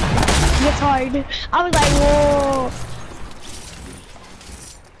 it's hard. I was like, whoa.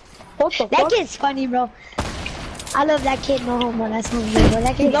 What the that fuck? kid's funny, bro. I love that kid, no homo, that's funny, bro.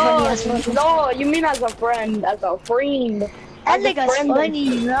 That kid's funny as fuck. No, you mean as a friend, as a friend. That nigga's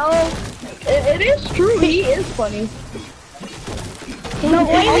funny, bro. It is true, he is funny. The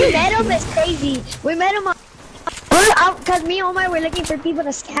way we met him is crazy. We met him on... Cause me and Omar were looking for people to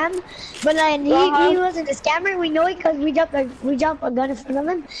scam, but then he wasn't a scammer. We know it cause we jumped a gun in front of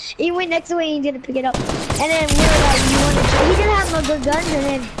him. He went next to it and he didn't pick it up. And then we were like, you want to try? He didn't have no good guns, and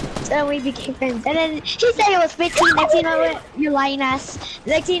then we became friends. And then he said it was 15. Next thing you know, you lying ass.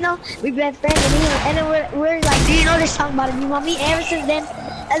 Next thing you know, we been friends, and then we're like, do you know this song about it? You want me? Ever since then,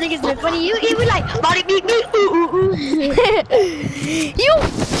 I think it's been funny. He was like, body beat me, ooh ooh ooh. You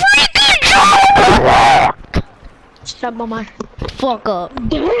freaking joke! Shut up, mama. Fuck up.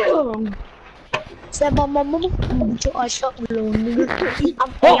 Damn. Shut up, mama. Shut up,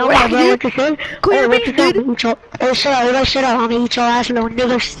 Hey, what you say? Hey, what you say? Hey, shut up, homie. Eat your ass, little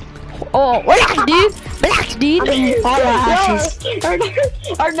niggas. Oh, relax, dude. Relax, dude. All your asses.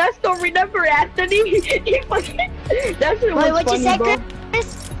 Ernesto, remember Anthony? He fucking... That shit was wait, what funny, you said, bro. Chris?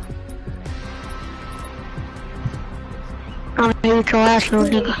 I'm gonna eat your ass, little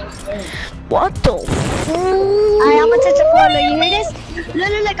nigga. What the f? Alright, I'm gonna touch the floor. Look, you hear this?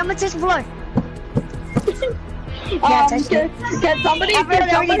 Look, I'm gonna touch the floor. Can somebody...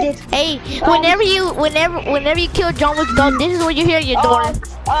 Hey, whenever you kill John Wick's dog, this is what you hear in your door.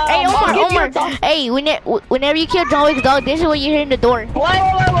 Hey, Omar. Hey, whenever you kill John Wick's dog, this is what you hear in the door. Wait.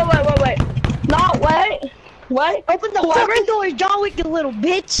 No, wait. Open the fucking door, John Wick, you little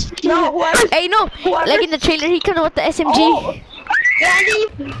bitch. No, wait. Hey, no. Like in the trailer, he comes with the SMG. Oh. Yeah, and then you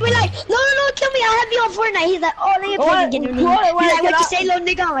be like, no, kill me, I'll have you on Fortnite. He's like, oh, let me play again. He's like, what you say, little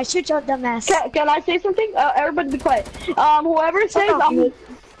nigga? I'm like, shoot your dumb ass. Can I say something? Everybody be quiet. Whoever says,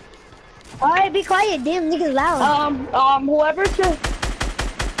 Alright, be quiet, damn, nigga's loud. Whoever says...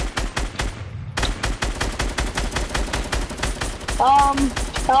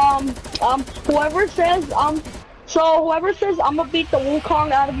 whoever says I'm gonna beat the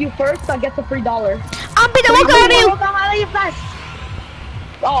Wukong out of you first, that gets a free $1. I'm beat the Wukong out of you. First.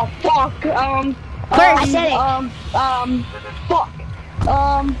 Oh fuck. I said it. Fuck.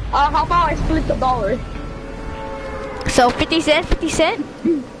 How about I split the $1? So 50 cent, 50 cent?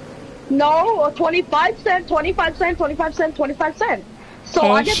 No, 25 cent, 25 cent, 25 cent, 25 cent. So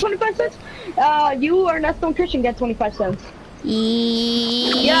I get 25 cents. You, Ernesto, and Christian get 25 cents.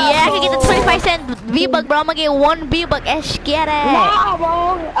 Yeah, I can get the 25 cent V-Buck, bro. I'm gonna get one V-Buck. Get it. Nah,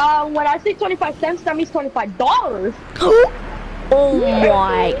 bro. When I say 25 cents, that means $25. Oh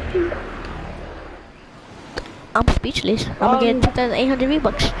my. I'm speechless. I'm gonna get 2,800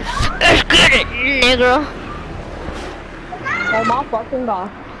 V-Bucks. Let's get it, nigga. Oh my fucking god.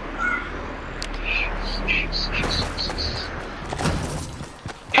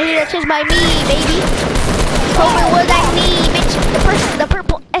 I need a chance by me, baby. Tell me what I need, bitch. The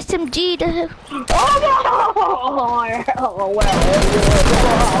purple SMG.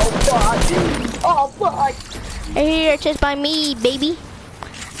 Oh fuck. I need a chance by me, baby.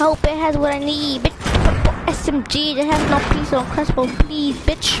 I hope it has what I need, bitch. Purple SMG that has no piece on crossbow, please,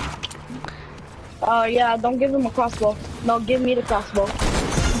 bitch. Oh yeah, don't give him a crossbow. No, give me the crossbow.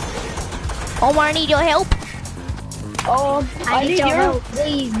 Omar, I need your help. Oh, I need your help,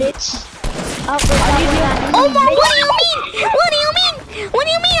 please, bitch. Omar, what do you mean? What do you mean? What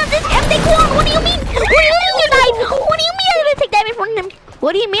do you mean? I'm the one. What do you mean? What do you mean you died? What do you mean I didn't take damage from him?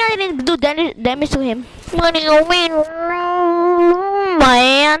 What do you mean I didn't do damage to him? What do you mean,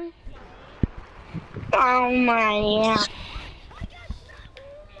 man? Oh my god.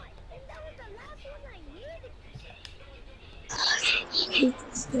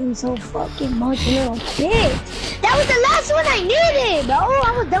 He's doing so fucking much, little bitch. That was the last one I needed, bro.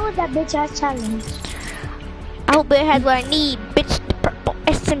 I was done with that bitch ass challenge. I hope it has what I need, bitch. The purple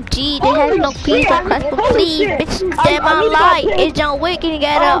SMG, they has no peace, no class for please, bitch. Damn, I lie. It's John Wick and you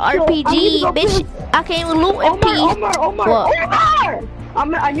got a RPG, bitch. I can't even loot in peace. Omar!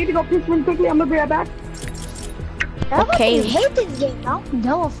 I need to go piss really quickly. I'm gonna be right back. Okay. I hate this game. I'm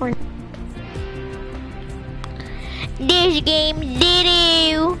done with Fortnite. This game did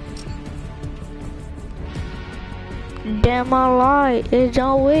you. Damn, I lie. It's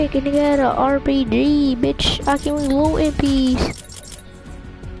John Wick and you got a RPG, bitch. I can't even loot in peace.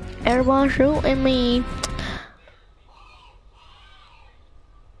 Everyone shooting me.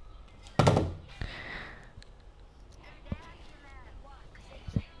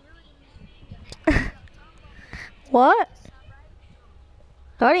 What?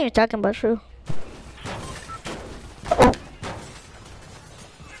 I wasn't even talking about you.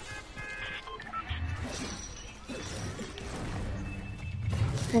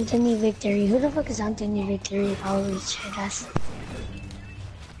 Anthony Victory. Who the fuck is Anthony Victory? Holy shit, that's...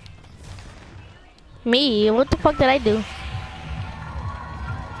 Me? What the fuck did I do?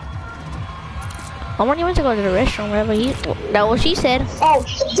 I want you to go to the restroom, whatever he... That what she said. Oh,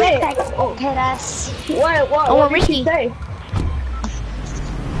 shit! Oh, head ass. What did she say?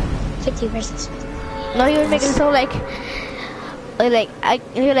 50 versus 50. No, he was making it so like,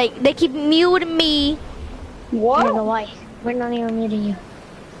 they keep muting me. What? I don't know why. We're not even muting you.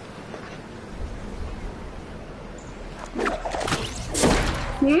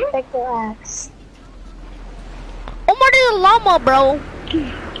 Take the axe. Omar is a llama, bro.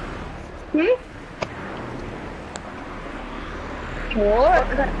 What?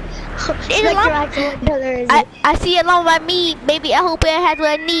 It's a llama. I see a llama by me, baby. I hope it has what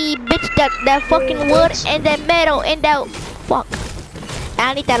I need, bitch. That fucking wood and that metal and that fuck.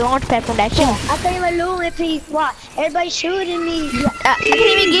 I need that launch pad from that shit. I can't even loot it, please. What? Everybody shooting me. I can't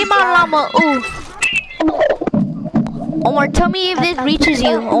even get my llama. Ooh. Omar, tell me if this reaches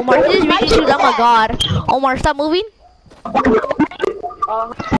you. Omar, if this reaches you, oh my god. Omar, stop moving.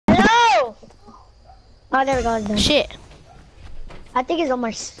 Hello! Oh, there we go. It's done. Shit. I think it's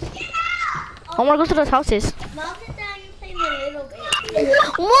Omar's. Omar, go to those houses. What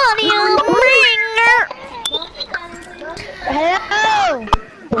do you bring? Hello!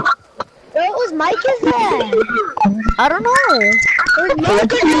 Whose mic is that? I don't know.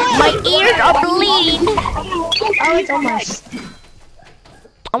 My ears are bleeding. Oh, it's Omar's.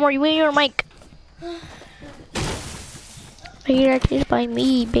 Omar, you in your mic. My ears are chased by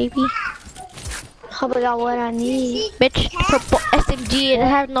me, baby. How about what I need? Bitch, purple SMG and I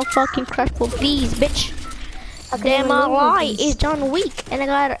have no fucking crash for please, bitch. Damn, I lie. It's John Wick and I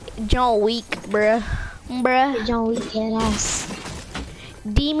got John Wick, bruh. John Wick head ass.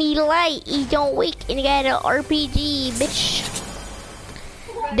 Demi Light, it's John Wick and I got an RPG, bitch.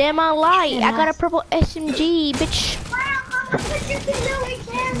 Damn, I lie. I got a purple SMG, bitch.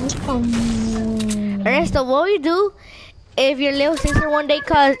 Rest of what you do if your little sister one day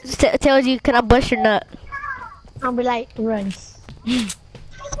tells you, can I bust your nut? I'll be like, run.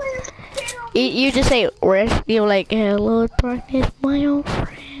 You just say, rest. You're like, hello, darkness, my old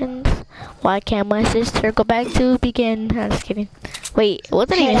friends. Why can't my sister go back to begin? I'm just kidding. Wait, what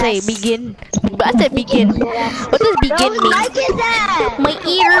did I even say? Begin. I said begin. What does begin mean? My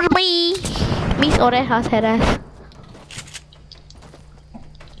ears, mis orejas, head ass.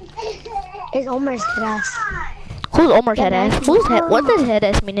 It's Omar's head ass. Who's Omar's head ass? Who's head? What does head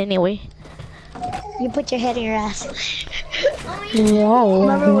ass mean anyway? You put your head in your ass. Whoa.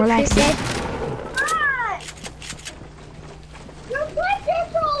 Remember what Chris said?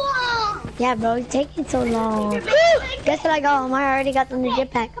 Yeah, bro, it's taking so long. Guess what I got? Omar already got the new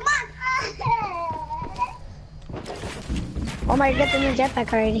jetpack. Omar got the new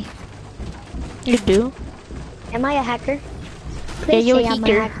jetpack already. You do? Am I a hacker? Yeah, you're a I'm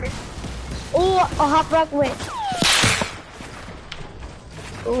hacker. Oh, a hot rock whip.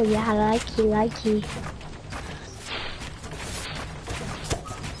 Oh yeah, I like you.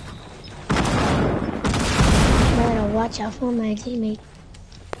 Better watch out for my teammate.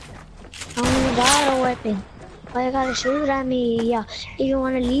 I don't even got a weapon. Why you gotta shoot at me? Yeah, you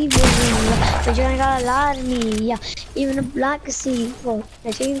wanna leave with me, yeah. But you ain't gotta lie to me, yeah. Even a black can see, well,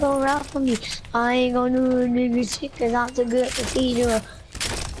 that you ain't gonna rap for me. I ain't gonna do a nigga shit cause I'm too good to see you.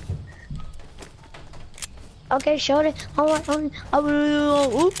 Okay, show it. I want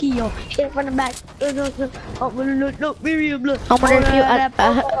Uki, hit it from the back.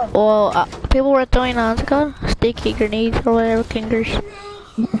 People were throwing what's it called? Sticky grenades or whatever, fingers.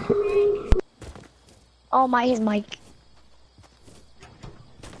 Oh my, his mic.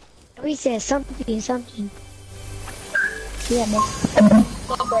 We said something. Yeah, man.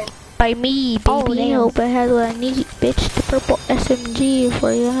 By me, baby. Oh, damn. Hope I had what I need, bitch. The purple SMG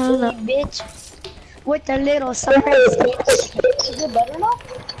for you. Hey, bitch. With the little surprise, bitch. Is it better now?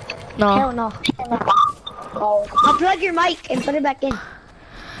 No. Hell no. Oh. Unplug your mic and put it back in.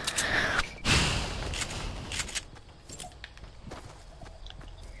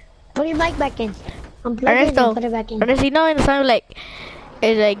 Put your mic back in. Unplug it and put it back in. Ernest, you know in the song like,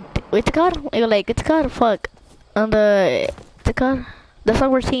 it's like, what's it called? It go like, it's called, fuck. On the, what's it called? The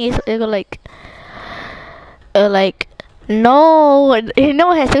song we're singing, it go like, no, you know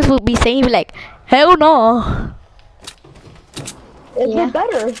what Jesus would be saying? He'd be like, hell no. Is it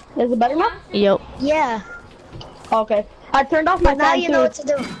better? Is it better now? Yep. Yeah. Okay. I turned off my But now fan you too. know what to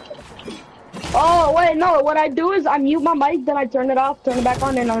do. Oh, wait, no. What I do is I mute my mic, then I turn it off, turn it back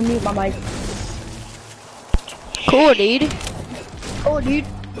on, and unmute my mic. Cool, dude. Oh, dude.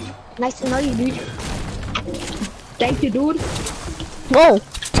 Nice to know you, dude. Thank you, dude. Whoa.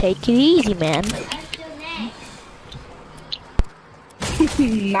 Take it easy, man.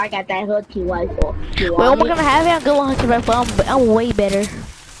 I got that hooky rifle. Well, we're gonna have it. I'm good one hunter rifle. I'm way better.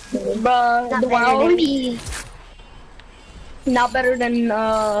 Bruh, Not better than me. Not better than,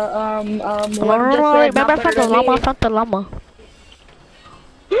 what Remember, I found the llama. I found the llama.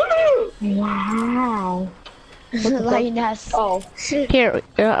 Wow. Lioness. Oh. Here,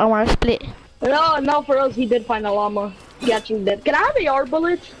 I want to split. No, for us, he did find a llama. He actually did. Can I have a yard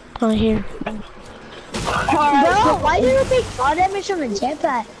bullet? Oh, here. Alright, Bro, why did you take fall damage from a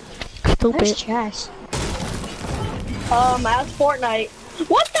jetpack? That's Stupid. trash. Ask Fortnite.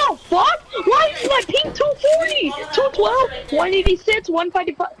 What the fuck? Why is my ping 240? 212? 186?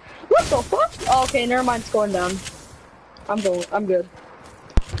 155? What the fuck? Oh, okay, never mind, it's going down. I'm good.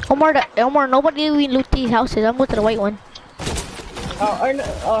 Omar, nobody even loot these houses. I'm going to the white one.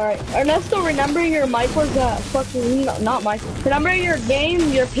 Alright. Ernesto, remember your mic was at fucking, not mic. Remember your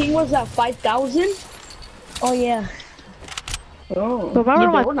game, your ping was at 5,000? Oh, yeah. Oh.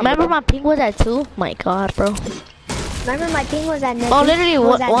 Remember my ping was at 2? My god, bro. Remember my ping was at Oh, literally,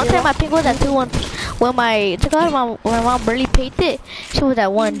 one time my ping was at 2. When my mom barely paid it, she was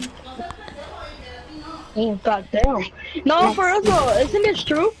at 1. God damn. No, for us though, isn't it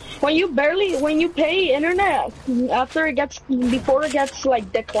true? When you pay internet before it gets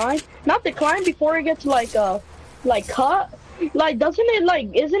like declined, not declined, before it gets like cut, like isn't it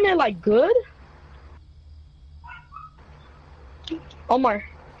like good? Omar.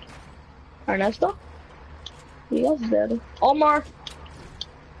 Ernesto? You guys dead. Omar.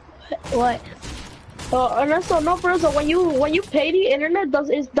 What? Ernesto, no, for us, when you pay the internet,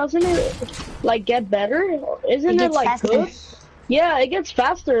 doesn't it like get better? Isn't it like faster. good? Yeah, it gets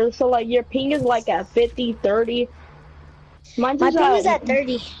faster. So like your ping is like at 50, 30. My ping is at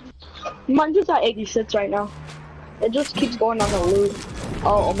 30. Mine's just at 86 right now. It just keeps going on the loop.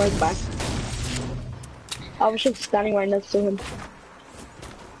 Oh, Omar's back. I was just standing right next to him.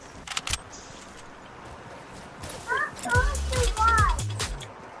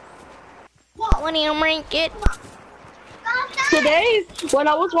 Today, when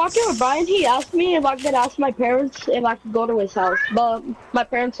I was walking with Brian, he asked me if I could ask my parents if I could go to his house, but my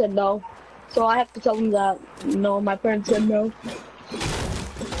parents said no. So I have to tell them that no, my parents said no.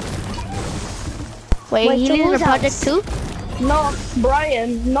 Wait, he lives in the project too? No,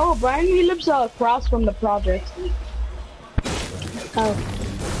 Brian, he lives across from the project. Oh.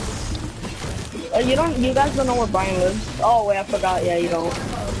 You guys don't know where Brian lives? Oh wait, I forgot. Yeah, you don't.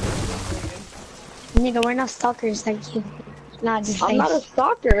 Nigga, we're not stalkers like you. Nah, just I'm not a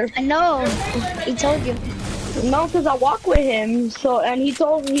stalker. I know. He told you. No, cause I walk with him. So, and he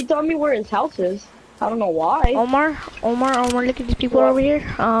told me where his house is. I don't know why. Omar, look at these people over here.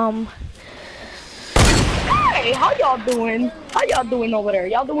 Hey, how y'all doing? How y'all doing over there?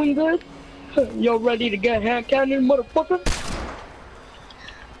 Y'all doing good? Y'all ready to get hand cannon, motherfucker?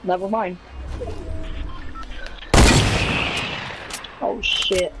 Never mind. Oh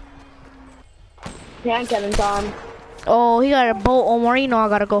shit. Hand cannon time. Oh, he got a boat. Omar, you know I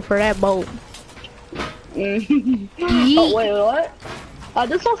gotta go for that boat. Oh wait, what? I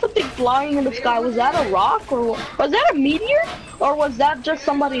just saw something flying in the sky. Was that a rock or was that a meteor? Or was that just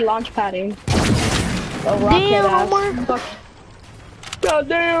somebody launch padding? A rocket Damn, ass. God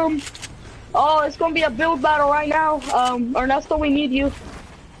damn. Oh, it's gonna be a build battle right now. Ernesto, we need you.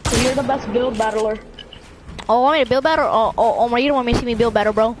 You're the best build battler. Oh, want me to build battle? Oh, Omar, you don't want me to see me build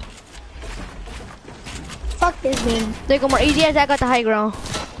battle, bro. Fuck this game. Look, Omar, easy as I got the high ground. Boy,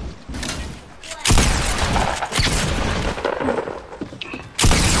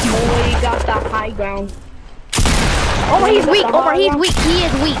 got the high ground. Omar, he's weak. Omar, he's weak. He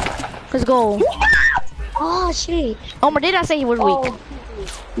is weak. Let's go. Oh shit. Omar did not say he was weak. Oh.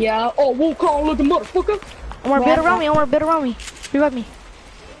 Yeah. Oh, we'll call looking motherfucker. Omar, build around me. Omar, build around me. Revive me.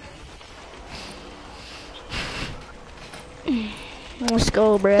 Let's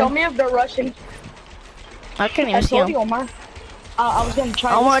go, bro. Tell me if they're rushing. I can't even I see told him. you, Omar. I was gonna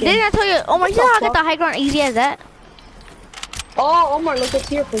try. Omar, this game. didn't I tell you? Omar, you know how I get the high ground easy as that? Oh, Omar, look at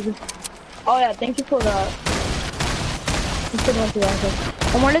here for you. Oh yeah, thank you for the.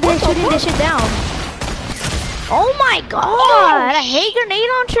 Omar, look at this shooting this shit down. Oh my god! I hate grenade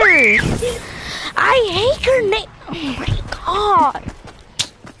launchers. I hate grenade. Oh my god.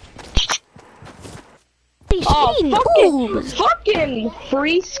 These fucking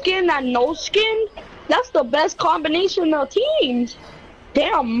free skin and no skin. That's the best combination of teams.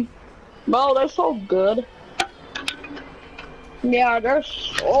 Damn, bro, they're so good. Yeah, they're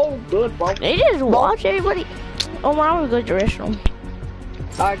so good, bro. They just watch everybody. Oh my, I'm gonna go to the restroom.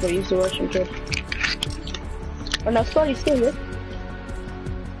 I gotta use the restroom too. And that's why he's still here.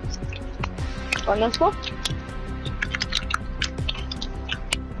 And that's what.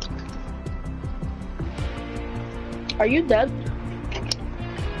 Are you dead?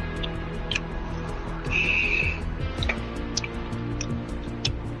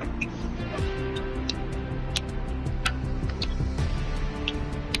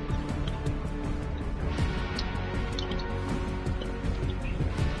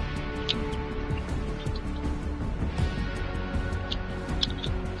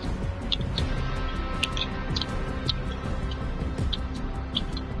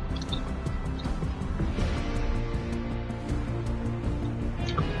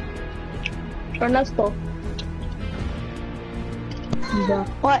 Ernesto. Yeah.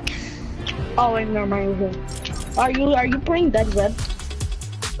 What? Oh wait, never mind. Are you playing Dead Red?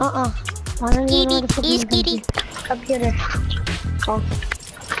 I don't even know what the fuck is computer. Oh.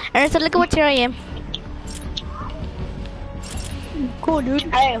 Ernest, look at what tier I am. Cool, dude.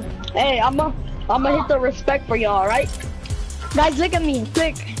 Hey, I'ma hit the respect for y'all, right? Guys, look at me.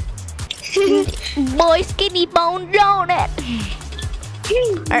 Look. Boy, skinny bone donut.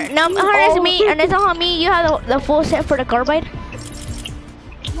 No, Ernest, me, you have the full set for the carbide.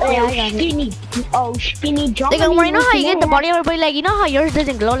 Yeah, skinny. Oh, skinny John. Like, Omar, you know how you get the body of everybody? Like, you know how yours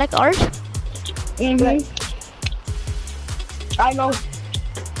doesn't glow like ours? I know.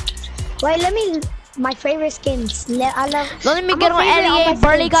 Wait, let me. My favorite skins. I love. Don't let me get on LEA.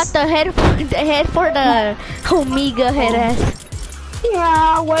 Barley got the head for the Omega head ass.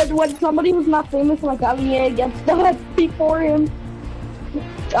 Yeah, when somebody who's not famous like LEA gets the head before him.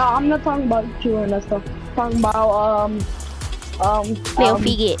 I'm not talking about you, Ernesto. I'm talking about Lil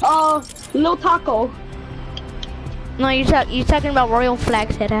Figget. Lil Taco. No, you're talking about Royal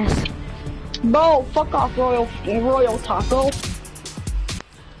Flags head ass. Bro, fuck off, Royal Taco.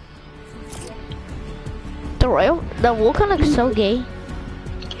 The Vulcan looks so gay.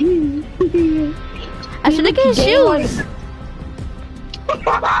 I should look at his shoes.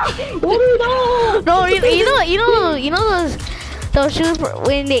 No, you know those shoes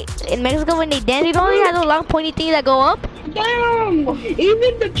when they in Mexico when they dance, you know they have those long pointy things that go up. Damn!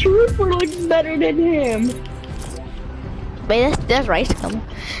 Even the trooper looks better than him. Wait, that's rice gum.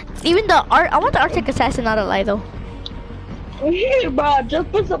 Even the I want the Arctic Assassin not a lie though. Yeah, bro, just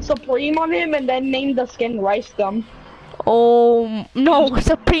put some Supreme on him and then name the skin Rice Gum. Oh no,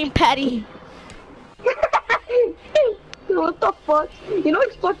 Supreme Patty. What the fuck? You know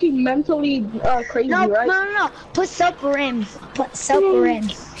it's fucking mentally crazy, right? No. Put Supreme. Put Supreme.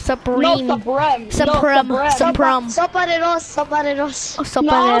 Supreme. No, Supreme. Supreme. Sopa de dos. Sopa de res.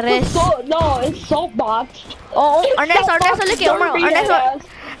 No, it's soap box. Oh, Ernesto, look at Omar.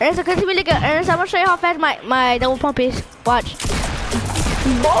 Ernesto, can you look at Ernesto? I'm gonna show you how fast my double pump is. Watch.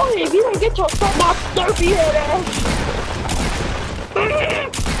 Boy, if you don't get your soap box derpy head ass.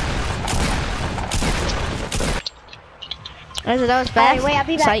 Ernesto, that was fast. Wait, I'll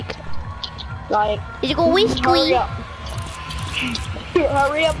be back. Psych. Like, Did you go whiskey? Hurry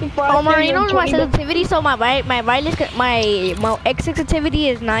up before Omar, you know my sensitivity? So my X sensitivity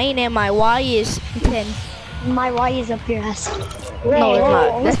is 9 and my Y is 10. My Y is up your ass.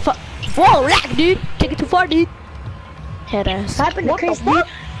 No, it's not. That's whoa, lag, dude. Take it too far, dude. Head ass. What happened to Chris, dude?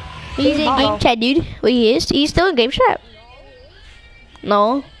 He's in game chat, dude. Wait, he is? He's still in game chat.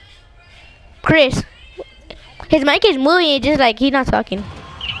 No. Chris. His mic is moving, it's just like he's not talking.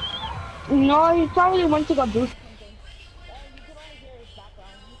 No, he probably went to go do something.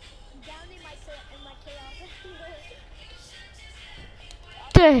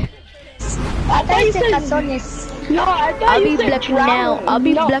 I thought you said calzones. No, I thought I'll you be said blacking drown. now. I'll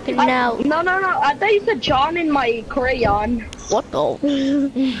be No, blacking now. No. I thought you said John in my crayon. What the?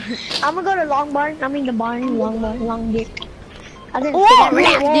 I'm gonna go to long barn. I mean the barn, long dick. I didn't Whoa, say that.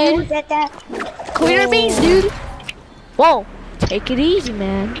 relax, Whoa, dude. said that. Clear beans, dude. Whoa, take it easy,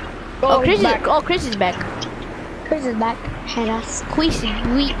 man. Oh, he's back. Chris is back. Chris is back. Head ass. Chris is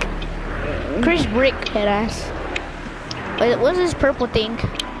weak. Chris brick head ass. Wait, what's this purple thing?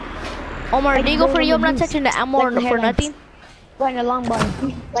 Omar, do you go for you? I'm not touching the ammo Like my for headlights. nothing. Going to long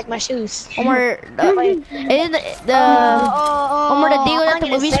barn. Like my shoes. Omar, Omar, the deal at the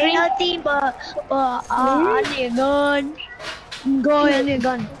movie screen. Nothing, but I need a gun. I need a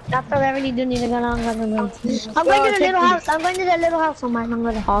gun. After I really do need a gun, I'm going to the little house. I'm going to the little house, Omar. I'm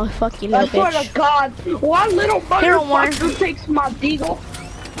gonna. Oh, fuck you, I little swear bitch. to God, one little Here, Omar. motherfucker takes my deagle.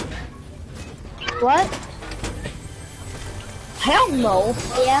 What? Hell no.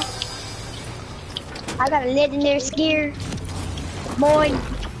 Yeah. I got a legendary skier. Boy.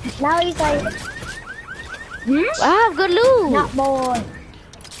 Now he's like, I have good loot. not boy.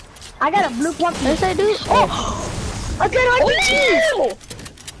 I got a blue pumpkin. Yes, I do. Oh, A good RPG.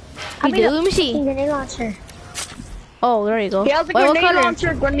 you do? Let me see. Grenade launcher. Oh, there you go. He has a Wait, what grenade color?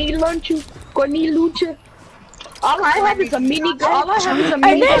 launcher, grenade launcher. All I have is a mini gun. All I have is a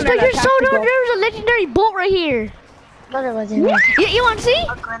Hey, mini gun Nestor, and a you're so tactical. dumb. There's a legendary bolt right here. No, there wasn't. What? You want to see?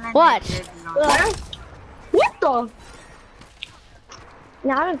 Watch. What the?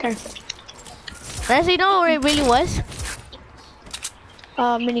 No, I don't care. Let's see, you know what it really was?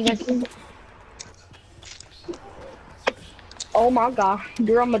 Minigun. Oh my God,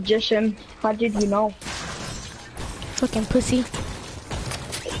 you're a magician. How did you know? Fucking pussy.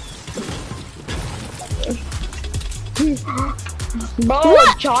 Bro,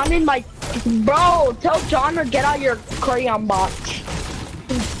 What? John in my... Bro, tell John to get out your crayon box.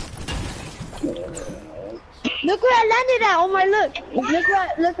 Look where I landed at. Oh my, look.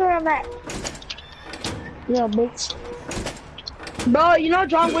 Look where I'm at. Little bitch. Bro, you know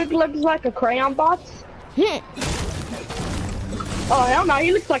John Wick looks like a crayon box? Oh, hell no,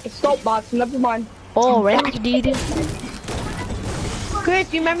 he looks like a soap box. Never mind. Oh, right, dude.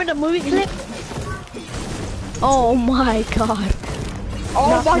 Chris, you remember the movie clip? Oh my god.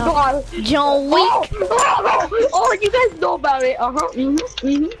 Oh my God. John Wick. Oh, you guys know about it.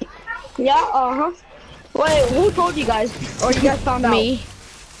 Yeah, Wait, who told you guys? Or you guys found out? Me.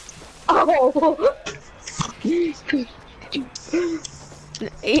 Oh.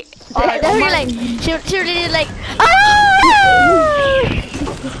 They're like, she really like, ah!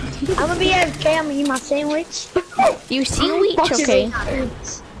 I'm gonna be at family, eat my sandwich. You sandwich? Okay.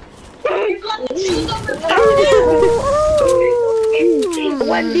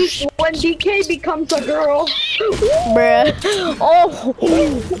 When DK becomes a girl. Bruh. Oh.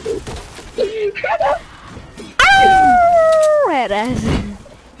 Red ass.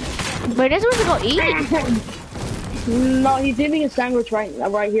 But this one's gonna eat. No, he's eating a sandwich right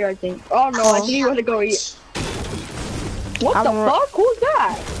here, I think. Oh no, I think he wanna go eat. What the fuck? Who's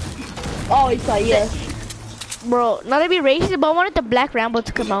that? Oh, it's like, yes. Bro, not to be racist, but I wanted the Black Rambo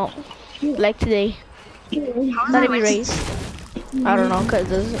to come out. Like today. Not to be racist. I don't know,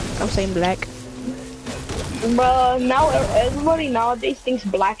 cause I'm saying black. Bro, now everybody nowadays thinks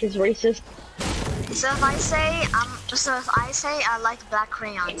black is racist. So if I say I like black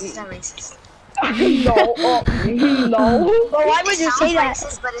crayons, is that racist? No, no. But why would you Sounds say that?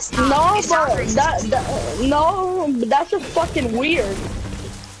 racist, but it's not. No, It sounds but racist. no, but that's just fucking weird.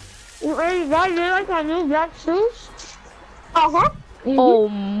 Wait, that you like my new black shoes? Oh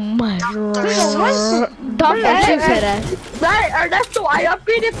my god. Dr. Seuss said that. Ernesto, I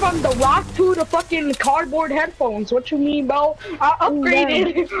upgraded from the rock to the fucking cardboard headphones. What you mean, bro? I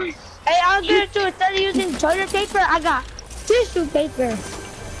upgraded. Hey, I'll get it too. Instead of using toilet paper, I got tissue paper.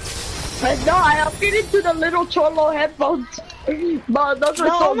 No, I upgraded to the little cholo headphones. But those are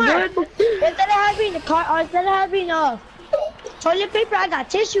so Omar. good. Instead of having toilet paper, I got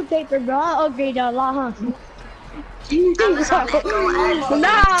tissue paper, bro. I upgraded a lot, huh?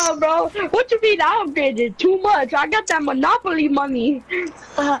 Nah, bro. What you mean I upgraded? Too much. I got that Monopoly money.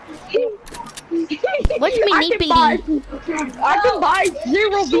 What you mean, I can buy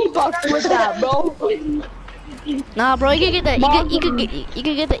 0 V-Bucks with that, bro. Nah, bro, you can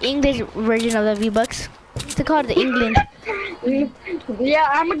get the English version of the V-Bucks. It's called the England. Yeah,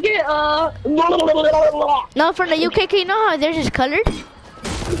 I'm gonna get No, from the UK, you know how theirs is colored?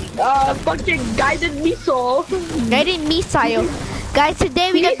 fucking guided missile. Guided missile. Guys,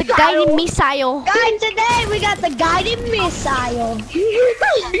 today we got the guided missile. Guys, today we got the guided missile. Missile.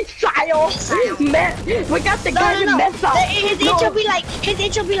 We got the guided missile. His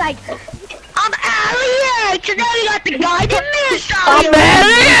intro be like, I'm Allie. Today we got the guy that missed I'm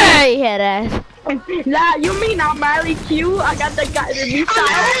Mary! Head ass. Nah, you mean I'm Allie Q? I got the guy that missed I'm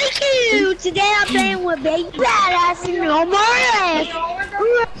Allie Q. Today I'm playing with Big Badass and No More.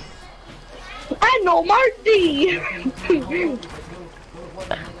 I know Marty.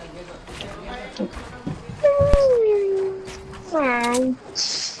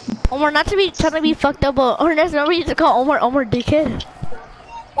 Omar, not to be trying to be fucked up, but Ernest, remember you used to call Omar dickhead?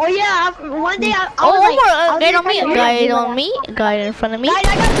 Oh yeah, one day I Oh, was like, Omar, guy on me, I was guy like, on me, guy in front of me. Guys,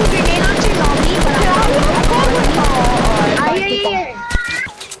 I got 2 grenade launchers on me, but I here.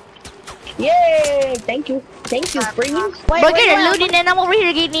 Yay! Thank you, springing. We're getting looting and I'm over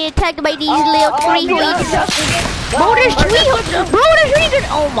here getting attacked by these little three hoods. Bro, there's three hoods. Bro, there's three hoods.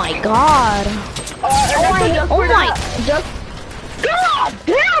 Oh my god. Oh my. God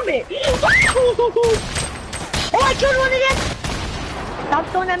damn it! Oh, I killed one of them. Stop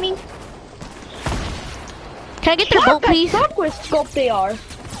throwing at me. Can I get their boat, please? Fuck with scope they are.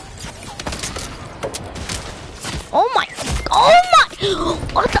 Oh my.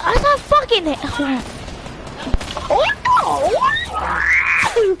 What the? I thought fucking. What the?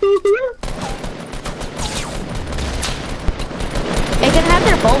 Hey, can I have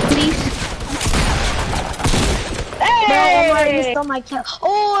their boat, please? Hey! Omar, you stole my kill.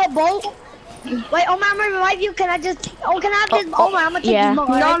 Oh, a boat. Wait, Omar, I'm gonna revive you. Can I just? Oh, can I have this? Omar, I'm gonna take yeah. this boat.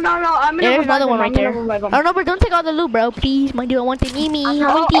 No, Right? I'm gonna There's another one right there. Oh no, but don't take all the loot, bro. Please, my dude, I want the Mimi.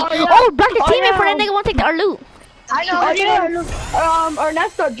 Oh, block the teammate for that nigga. Want to take our loot? I know.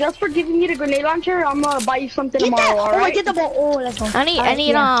 Ernesto, just for giving me the grenade launcher, I'm gonna buy you something tomorrow. Oh, Alright? I get the boat. Oh, let's go. I need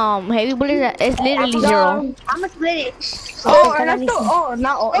heavy bullets. It's literally 0. I'm gonna split it. Oh, Ernesto. Oh,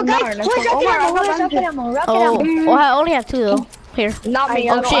 not guys, Ernesto. where's rocket ammo? Where's rocket ammo? Rocket ammo. Oh, I only have 2 though. Here. Not me.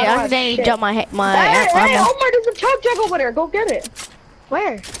 Oh shit! I accidentally dropped my Hey, ammo. Omar, there's a chug jug over there. Go get it.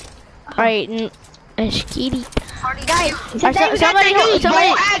 Where? Alright, skitty. Guys, Alright, today we got somebody, the new somebody.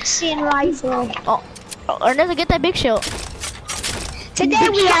 bow action rifle. Oh, Ernesto, get that big shield. Today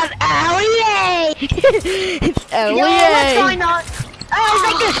we have Allie. Oh Yo, what's yeah. going on?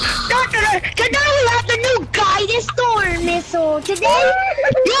 Today we have the new guided storm missile. Today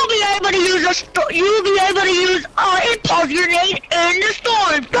You'll be able to use impulse grenade in the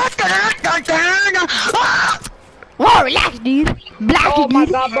storm. Whoa, relax, dude. Blacky, Oh my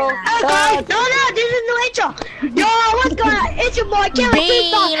dude. god, bro. guys, no, this is no intro. Yo, what's going on? It's your boy, Killer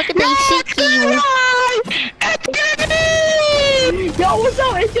Bang, look at that shit. Yo, what's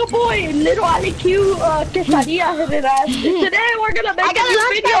up? It's your boy, Little Ali Q, Quesadilla headed ass. Today we're gonna make I got a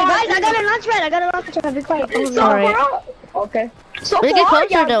launch video. pad, guys. I got a launch pad. Be quiet. So Alright. okay. So We get far,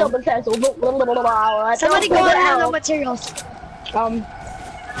 closer, though. Somebody go and handle materials.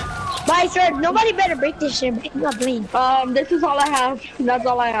 Bye, sir. Nobody better break this shit. I'm not playing. This is all I have. That's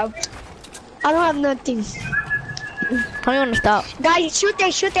all I have. I don't have nothing. How do you want to stop? Guys, shoot the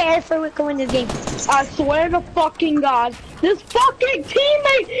air for we can win this game. I swear to fucking God, this fucking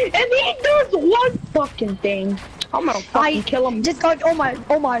teammate, and he does one fucking thing. I'm gonna fucking kill him. Just go,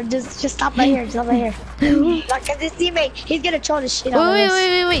 Omar, just stop right here, stop right here. Like, cause this teammate, he's gonna troll the shit out of us.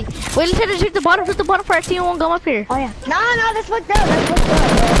 Wait. Let's hit the bottom for our team won't come up here. Oh yeah. No, that's fucked up. That's fucked up.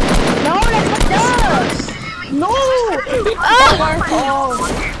 No, that's fucked up. No. Oh.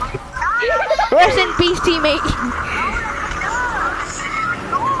 Rest in peace, teammate.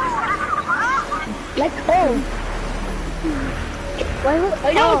 Let's go. Yo,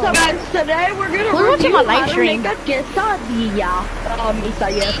 what's up, guys? Today we're gonna Who's watching my live how to stream? make a quesadilla.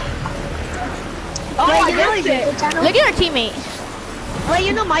 Isaías. Oh, Wait, I you know guessed his it. YouTube channel? Look at our teammate. Wait,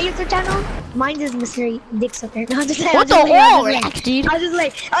 you know my YouTube channel? Mine is Mr. Dick Sucker. No, I'm just What the? Oh, relax, dude. I was just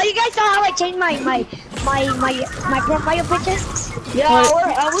like, oh, you guys saw how I changed my profile pictures? Yeah,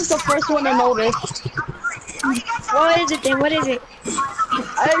 I was the first one to notice. What is it then? What is it? It's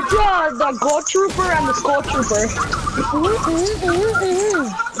the Gold Trooper and the Skull Trooper.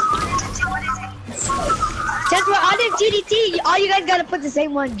 Since we're on this GDT, all you guys gotta put the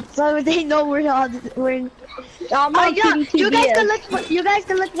same one, so they know we're in. I'm on TDT. You guys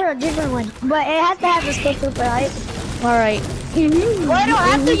can look for a different one, but it has to have the Skull Trooper, right? Alright. Well, no,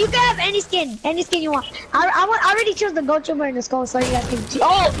 after you can have any skin you want. I already chose the Gold Trooper and the Skull, so you guys can.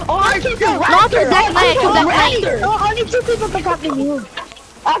 I took the Not the Black Knight, the Black Knight. Oh, only 2 people can copy me.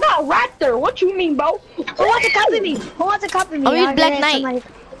 I got Raptor. What you mean, bro? Who wants to copy me? I'll use Black Knight.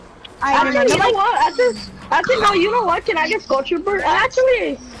 Actually, you know what? I think, no, you know what? Can I get Skull Trooper?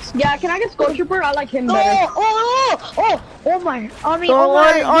 Actually, yeah, can I get Skull Trooper? I like him better. Omar. I'll be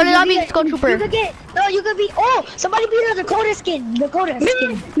Skull Trooper. You could be, somebody be the Dakota skin.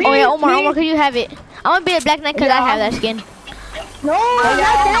 Oh yeah, Omar, can you have it? I want to be a Black Knight because I have that skin. No, not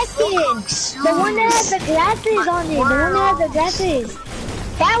that skin. The one that has the glasses on it. The one that has the glasses.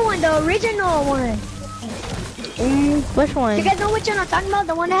 That one, the original one. Which one? You guys know which one I'm talking about?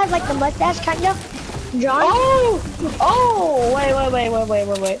 The one that has like the mustache kind of drawn? Oh, wait.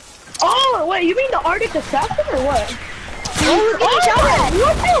 Oh, wait, you mean the Arctic Assassin or what? What the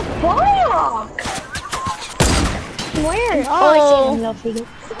fuck? Where? Oh, I see him, little figure.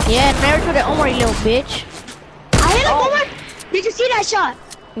 Yeah, never to the Omar, you little bitch. I hit him, Omar. Did you see that shot?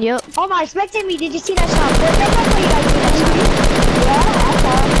 Yep. Omar, expecting me. Did you see that shot? That's how you guys see that shot. Yeah, I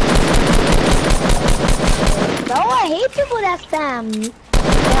saw. Bro, I hate people that spam.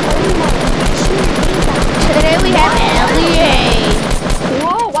 Today we have LEA.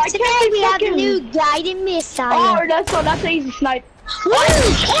 Whoa, why Today can't we have a new guided missile. Oh, that's an easy snipe. What?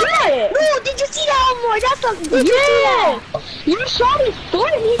 Shit! No, did you see that, Omar? That's a, did you see that? You shot his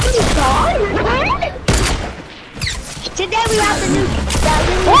foot and he didn't die? Today we have the new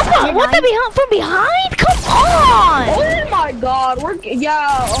guided missile. What the from behind? Come on! Oh my god,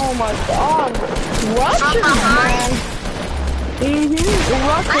 oh my god. Russian, man.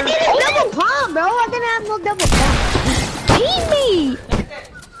 Russian. I did a double pump, bro. I didn't have no double pump. Teammate!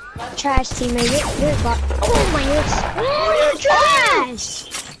 Trash teammate. You're oh my gosh. Trash!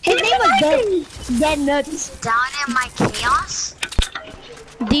 His name was Dead Nuts. Down in my chaos.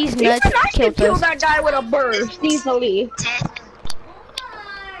 These nuts I killed kill us. that guy with a burst easily.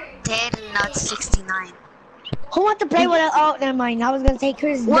 Dead nuts 69. Who wants to play with a, oh, never mind. I was gonna say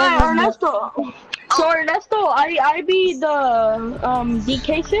Chris. Right, Ernesto. So Ernesto, I be the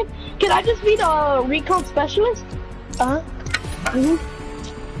DK sim. Can I just be the recon specialist?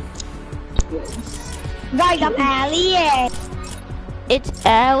 Guys, I'm Ali. It's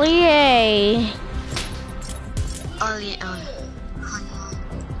LEA. Oh yeah.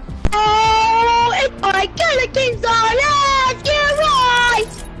 Oh, it's my killer King's on. Let's get right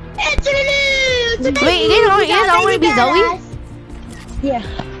into the news. Wait, you don't want to be Zoe? Yeah.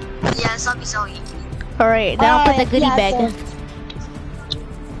 Yeah, Zoe. Alright, then I'll put the goodie bag. So.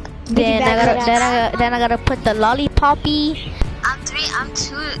 Then I gotta put the lollipoppy. I'm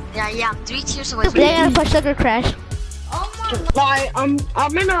 3 tiers away from Then I gotta put sugar crash. I'm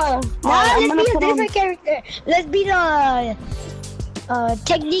in a. Let's be a different character. Let's be the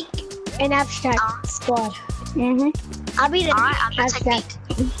technique and abstract squad. I'll be the I'm the abstract.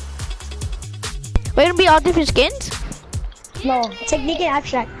 We're gonna be all different skins? No, technique and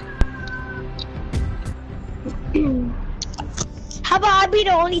abstract. How about I be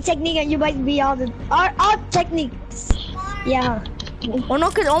the only technique and you guys be all techniques? Yeah. Well, no,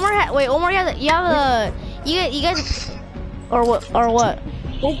 cause Omar you guys, or what?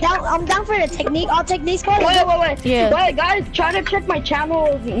 I'm down for the technique, all technique squad. Wait. Yeah. Wait, guys, try to check my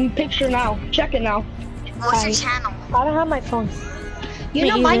channel picture now. Check it now. What's your channel? I don't have my phone. You Me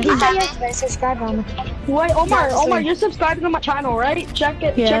know mine either. is better subscribe on it. Wait, Omar, you're subscribing to my channel, right? Check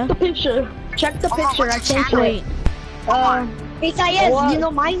it. Yeah. Check the picture. Check the picture. I what's your changed channel? it. Isaias, What? you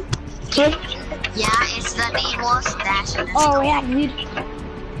know mine? Yeah, it's the name was Dash. Oh yeah, dude.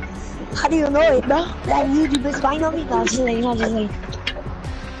 How do you know it, bro? That YouTube is fine on me. No, just like,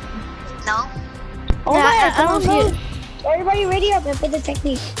 No? Oh Yeah, I don't see it. Everybody ready up and put the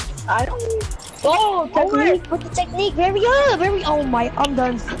technique. I don't. Oh, technique. Put the technique. Hurry up. Oh my, I'm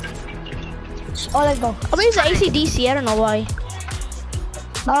done. Oh, let's go. I'm gonna use the ACDC, I don't know why.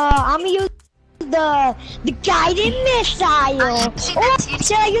 I'm gonna use the guided missile.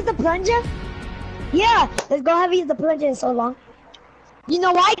 Should I use the plunger? Yeah, let's go have use the plunger in so long. You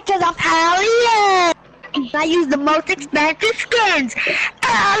know why? Because I'm alien. I use the most expensive skins.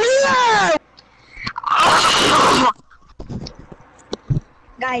 Alien.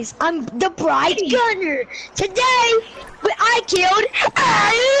 Guys, I'm the bright gunner. Today, I killed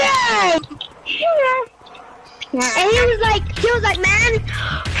alien. And he was like, man,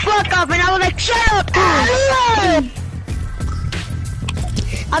 fuck off. And I was like, shut up, alien.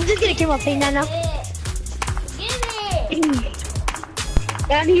 I'm just gonna keep on saying that now.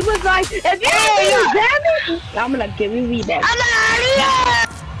 And he was like, if you damage, I'm gonna give you that.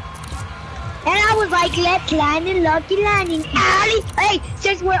 And I was like, let's land in Lucky Landing. Ali, hey,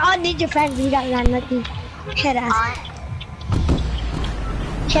 since we're all ninja fans, we got land lucky. Head ass.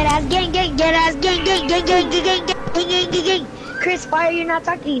 Head ass, gang, get ass, gang. Chris, why are you not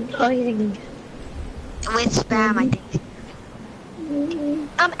talking? Oh, he's a gang. With spam, I think.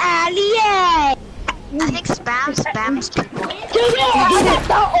 I'm alien. I think spams people.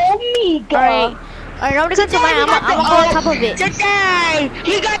 Alright, I'm gonna go to mine. I'm gonna go on top of it. Today,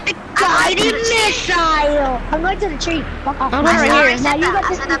 he got the guided missile. I'm going to the tree. Fuck off. I'm going right here. Now you got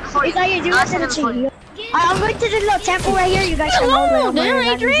I said that before. Isaiah, you I got to said the that before. tree. I'm going to the little temple right here. You guys can hold it.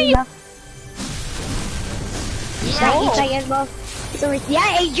 Adrian. So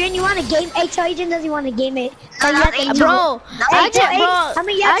yeah, Adrian, you want a game? Hey, tell Adrian does he want a game it? Bro, I just got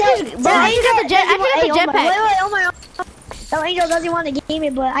the jetpack. Wait, oh my. So Angel doesn't want to game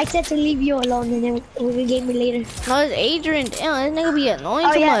it, but I said to leave you alone and then we'll game it later. No, it's Adrian. Damn, this nigga be annoying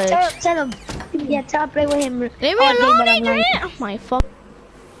Oh too yeah, much. tell him. Yeah, tell him I play with him. Leave me alone, Adrian. Oh my fuck.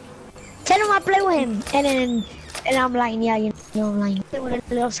 Tell him I play with him, and I'm lying. Yeah, you know I'm lying.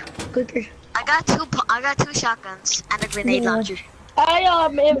 With a little quicker. I got two shotguns and a grenade launcher.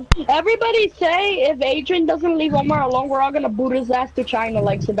 If everybody say if Adrian doesn't leave Omar alone, we're all gonna boot his ass to China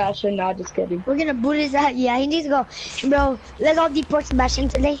like Sebastian. Nah, just kidding. We're gonna boot his ass. Yeah, he needs to go. Bro, let's all deport Sebastian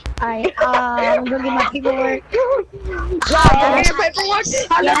today. Alright, I'm gonna get my paperwork. Get your paperwork.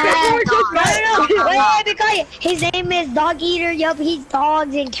 Wait, be quiet. His name is Dog Eater. Yup, he's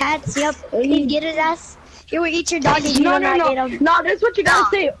dogs and cats. Yup, he get his ass. He will eat your dog and you don't get him. No, that's what you gotta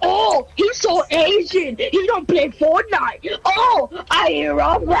say. Oh, he's so Asian. He don't play Fortnite. Oh, I hear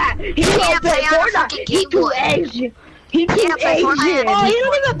all that. He don't play Fortnite. He too Asian. He too Asian. Oh, he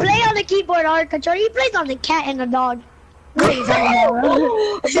don't even play on the keyboard or controller. He plays on the cat and the dog.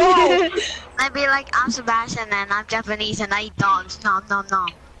 I'd be like, I'm Sebastian and I'm Japanese and I eat dogs. Nom nom nom.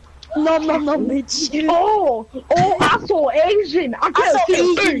 No, bitch. Oh, I'm so Asian. I can't see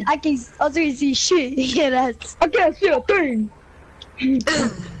a thing. I can also see shit. Yeah, that's. I can't see a thing. No,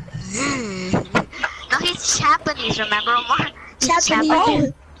 he's Japanese, remember, Omar? Japanese.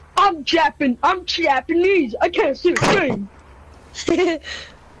 Oh, I'm Japanese. I can't see a thing.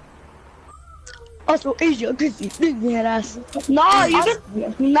 Also Asia, I can see things. Yeah, that's. No,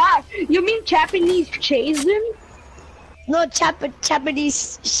 you mean Japanese chasing? No,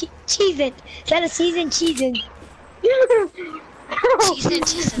 Japanese cheesing. Instead of season cheesing.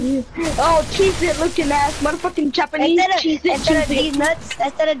 Oh, cheese it looking ass, motherfucking Japanese instead of these nuts,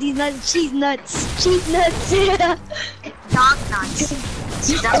 cheese nuts. Cheese nuts. Dog nuts.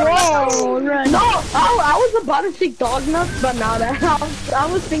 Whoa, no, I was about to say dog nuts, but now that I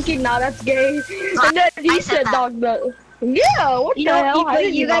was thinking, nah, that's gay. And then he said dog nuts. Yeah, what the hell?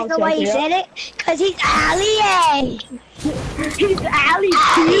 You guys know why he said it? Cause he's alien. He's alien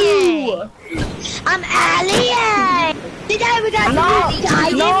too. I'm alien. Today we got No,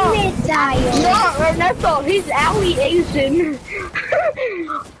 Ernesto, he's alien Asian. You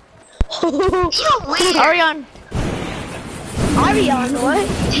weird. Arion, what?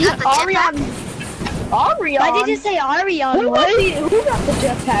 Arion. Why did you say Arion? Who got the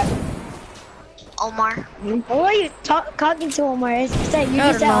jetpack? Omar. Who are you talking to, Omar? You just said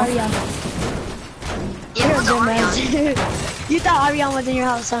Arion. Yeah, who's Orion? You thought Arion was in your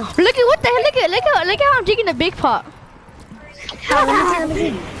house, huh? look at what the hell? Look at how I'm drinking the big pot. Let me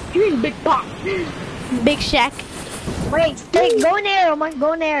see. You mean big pop? Big Shack. Wait, go in there, Omar.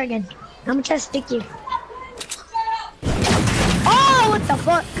 Go in there again. I'm gonna try to stick you. Oh, what the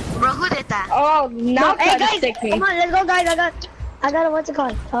fuck? Bro, who did that? Oh, now hey try to stick me. Come on, let's go, guys. I got a what's it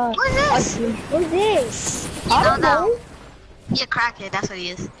called? Who's this? Who's this? I don't know. He a crackhead, that's what he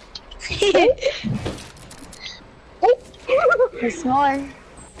is. It's more.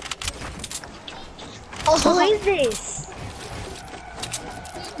 Oh, Who is this?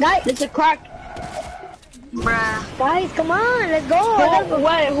 Guys, It's a crack. bruh. guys, come on, let's go.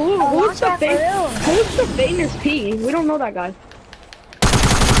 Wait, who's the famous P? We don't know that guy.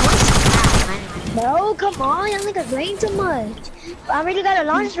 No, come on, y'all niggas playing too much. I already got a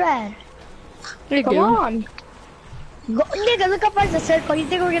launch pad. Come on. Go, nigga, look up at the circle. You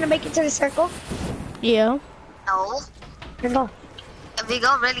think we're gonna make it to the circle? Yeah. No. Let's go. If we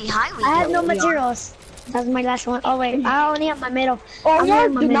go really high, we I have no go. materials. That's my last one. Oh wait, I only have my middle. Omar,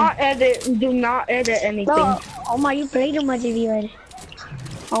 do not edit anything. Bro, Omar, you play too much if you edit.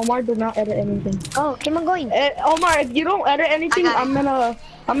 Omar, do not edit anything. Oh, keep on going. Omar, if you don't edit anything, I got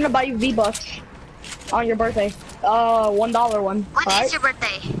I'm gonna buy you V-Bucks on your birthday. $1 one. When is your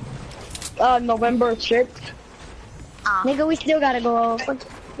birthday? November 6th. Nigga, we still gotta go.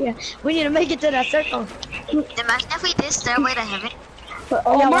 Yeah, we need to make it to that circle. Imagine if we did Stairway to Heaven.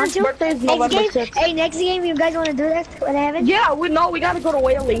 Omar's birthday is November 6th. Hey, next game, you guys wanna do that? What happened? Yeah, we gotta go to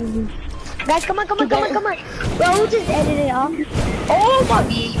whaling. Guys, come on. Bro, who just edited it off? Oh my.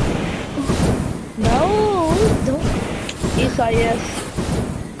 No, don't. Yes.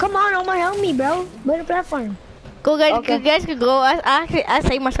 Come on, Omar, help me, bro. Build a platform. Go guys, Okay. you guys can go. I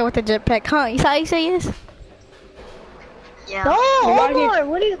saved myself with the jetpack, huh? You saw how you say yes? Yeah. No, Right Omar, here.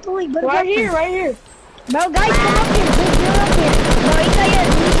 what are you doing? Build a Right platform. here. Bro, guys, come up here. Just build up here. Bro, Isaiah,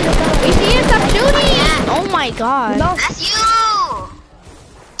 we need you to come. You see it? Stop shooting! Oh my god. No. That's you!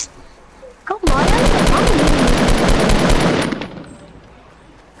 Come on,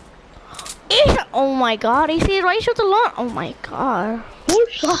 Oh my god, he said why you shot the launch? Oh my god.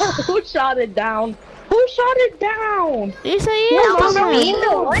 Who shot it down? Who shot it down? You say Yeah, yeah. bro, We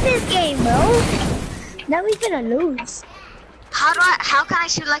don't win this game, bro. Now we gonna lose. How can I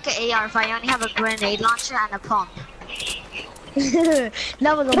shoot like an AR if I only have a grenade launcher and a pump?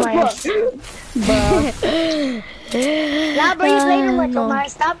 That was on my ass. Nah, bro, you played too much on my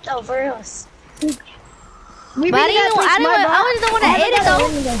stop though, for us. We But I was the one that hit it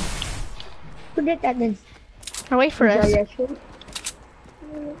though. Who did that then? Or wait for us.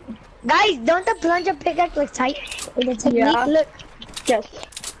 Guys, don't the plunger pickaxe look tight? With the technique, Yeah. look. Yes.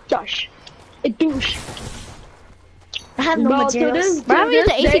 Josh. It douche. I have no materials. Bro, I haven't used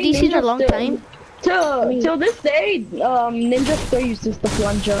the ACDC in a long time. Till this day, Ninja still uses the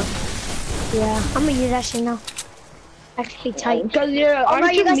plunger. Yeah, I'm gonna use that shit now. Actually tight. Because you're, Oh, no,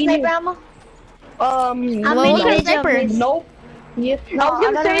 aren't you got you sniper ammo? meaning, I'm Well, mini what ninja, sniper? please. nope. Yeah. No, I was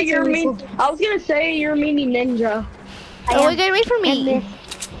gonna I say gotta you're answer mean. this. I was gonna say you're meaning ninja. Oh, wait, wait for And me.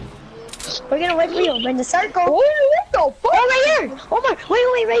 this. We're gonna wait for you in the circle. Oh, what the fuck? Oh, right here! Oh my!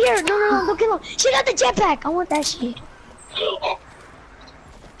 Wait, right here! No, don't kill him. She got the jetpack. I want that shit.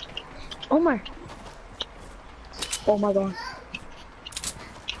 Omar. Oh my god.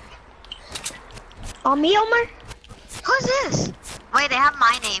 On me, Omar? Who's this? Wait, they have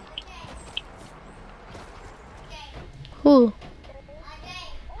my name. Who?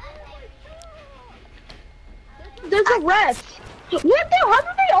 There's a ref. What the? How do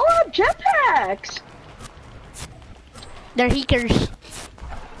they all have jetpacks? They're heakers.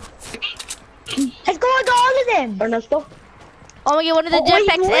 Let's go with all of them. Ernesto. Oh my god, one of the Oh, wait,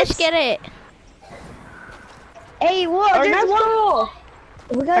 jetpacks. what? Let's get it. Hey, what? There's one. Ernesto.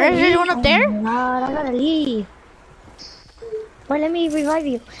 We gotta There's leave. one up there? Oh, God, I gotta leave. Wait, let me revive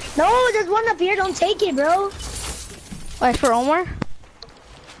you. No, there's one up here. Don't take it, bro. Oh, it's for Omar?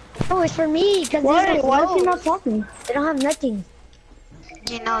 No, it's for me. Cause Why? these are Why is he low. not talking? They don't have nothing.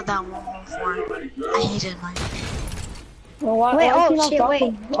 You know that one before. I hated mine. Well, why, Wait, why is he oh, not shit,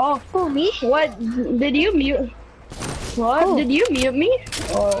 talking? Oh, Who, me? what? Did you mute? What? Who? Did you mute me?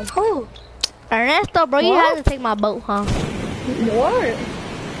 Oh, Who? Ernesto, bro, you What? had to take my boat, huh? what?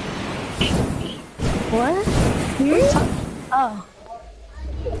 What? Oh.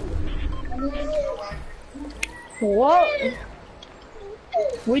 What?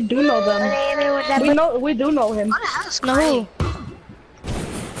 We do know them. We do know him. What the hell is No. Craig?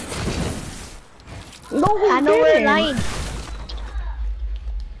 No, we I know we're didn't. lying.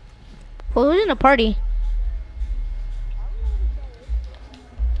 Well, who's in the party?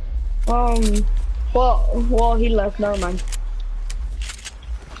 Well, he left. Never mind.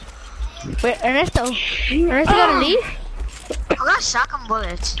 Wait, Ernesto. Ernesto gotta leave? I got shotgun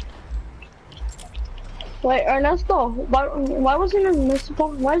bullets. Wait, Ernesto. Why wasn't Ernesto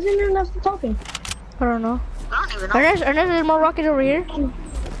talking? Why isn't Ernesto talking? I don't know. I don't even know. Ernesto, there's more rockets over here.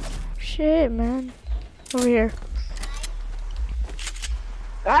 Shit, man. Over here.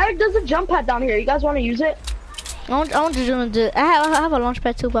 There's a jump pad down here. You guys want to use it? I want to do I have a launch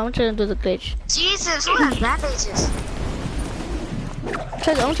pad too, but I want to do the glitch. Jesus, who has bandages?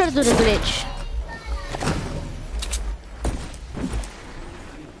 I want to do the glitch.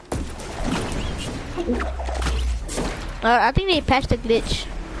 I think they patched the glitch.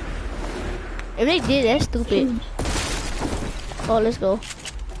 If they did, that's stupid. Oh, let's go.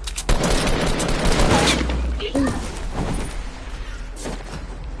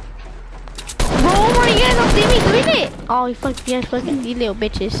 Bro, Omar, you guys don't see me doing it. Oh, you fucking you little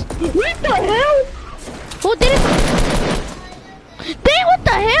bitches. What the hell? Who did it? Dang, what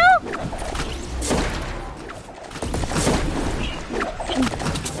the hell?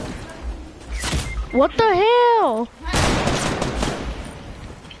 What the hell?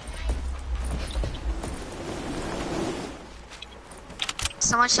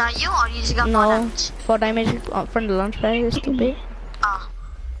 Someone shot you or you just got more No, damage? 4 damage from the launch pad is stupid. Oh.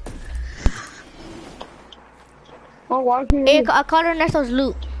 Oh, why can't Hey, you? I caught Ernesto's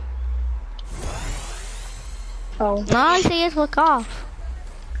loot. Oh. No, he said yes, fuck off.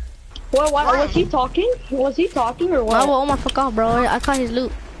 What? Was he talking? Was he talking or No, what? well, Omar, fuck off, bro. I caught his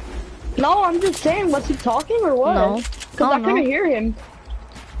loot. No, I'm just saying. Was he talking or what? No. Because I No. couldn't hear him.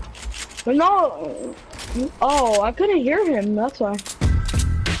 No. Oh, I couldn't hear him. That's why.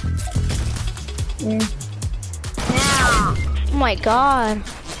 Yeah. Oh my god.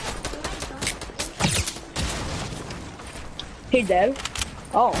 He dead?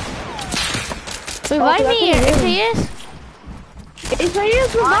 Oh. Revive I me, couldn't hear him. yes.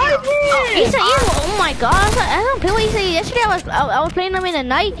 Isaias, revive me! Oh my god, I don't play what Isaias. Yesterday I was playing him in the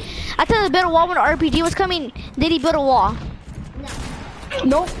night. I tried to build a wall when the RPG was coming. Did he build a wall?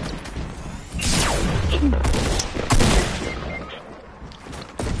 Nope. What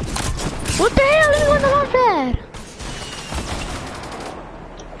the hell? Let me go on the launch pad.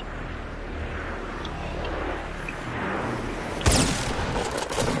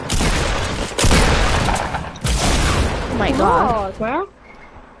 Oh my god. Oh, man.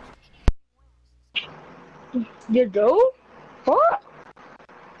 You do? What?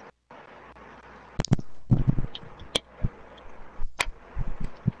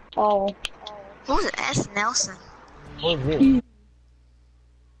 Oh. Who's S. Nelson? Who's this?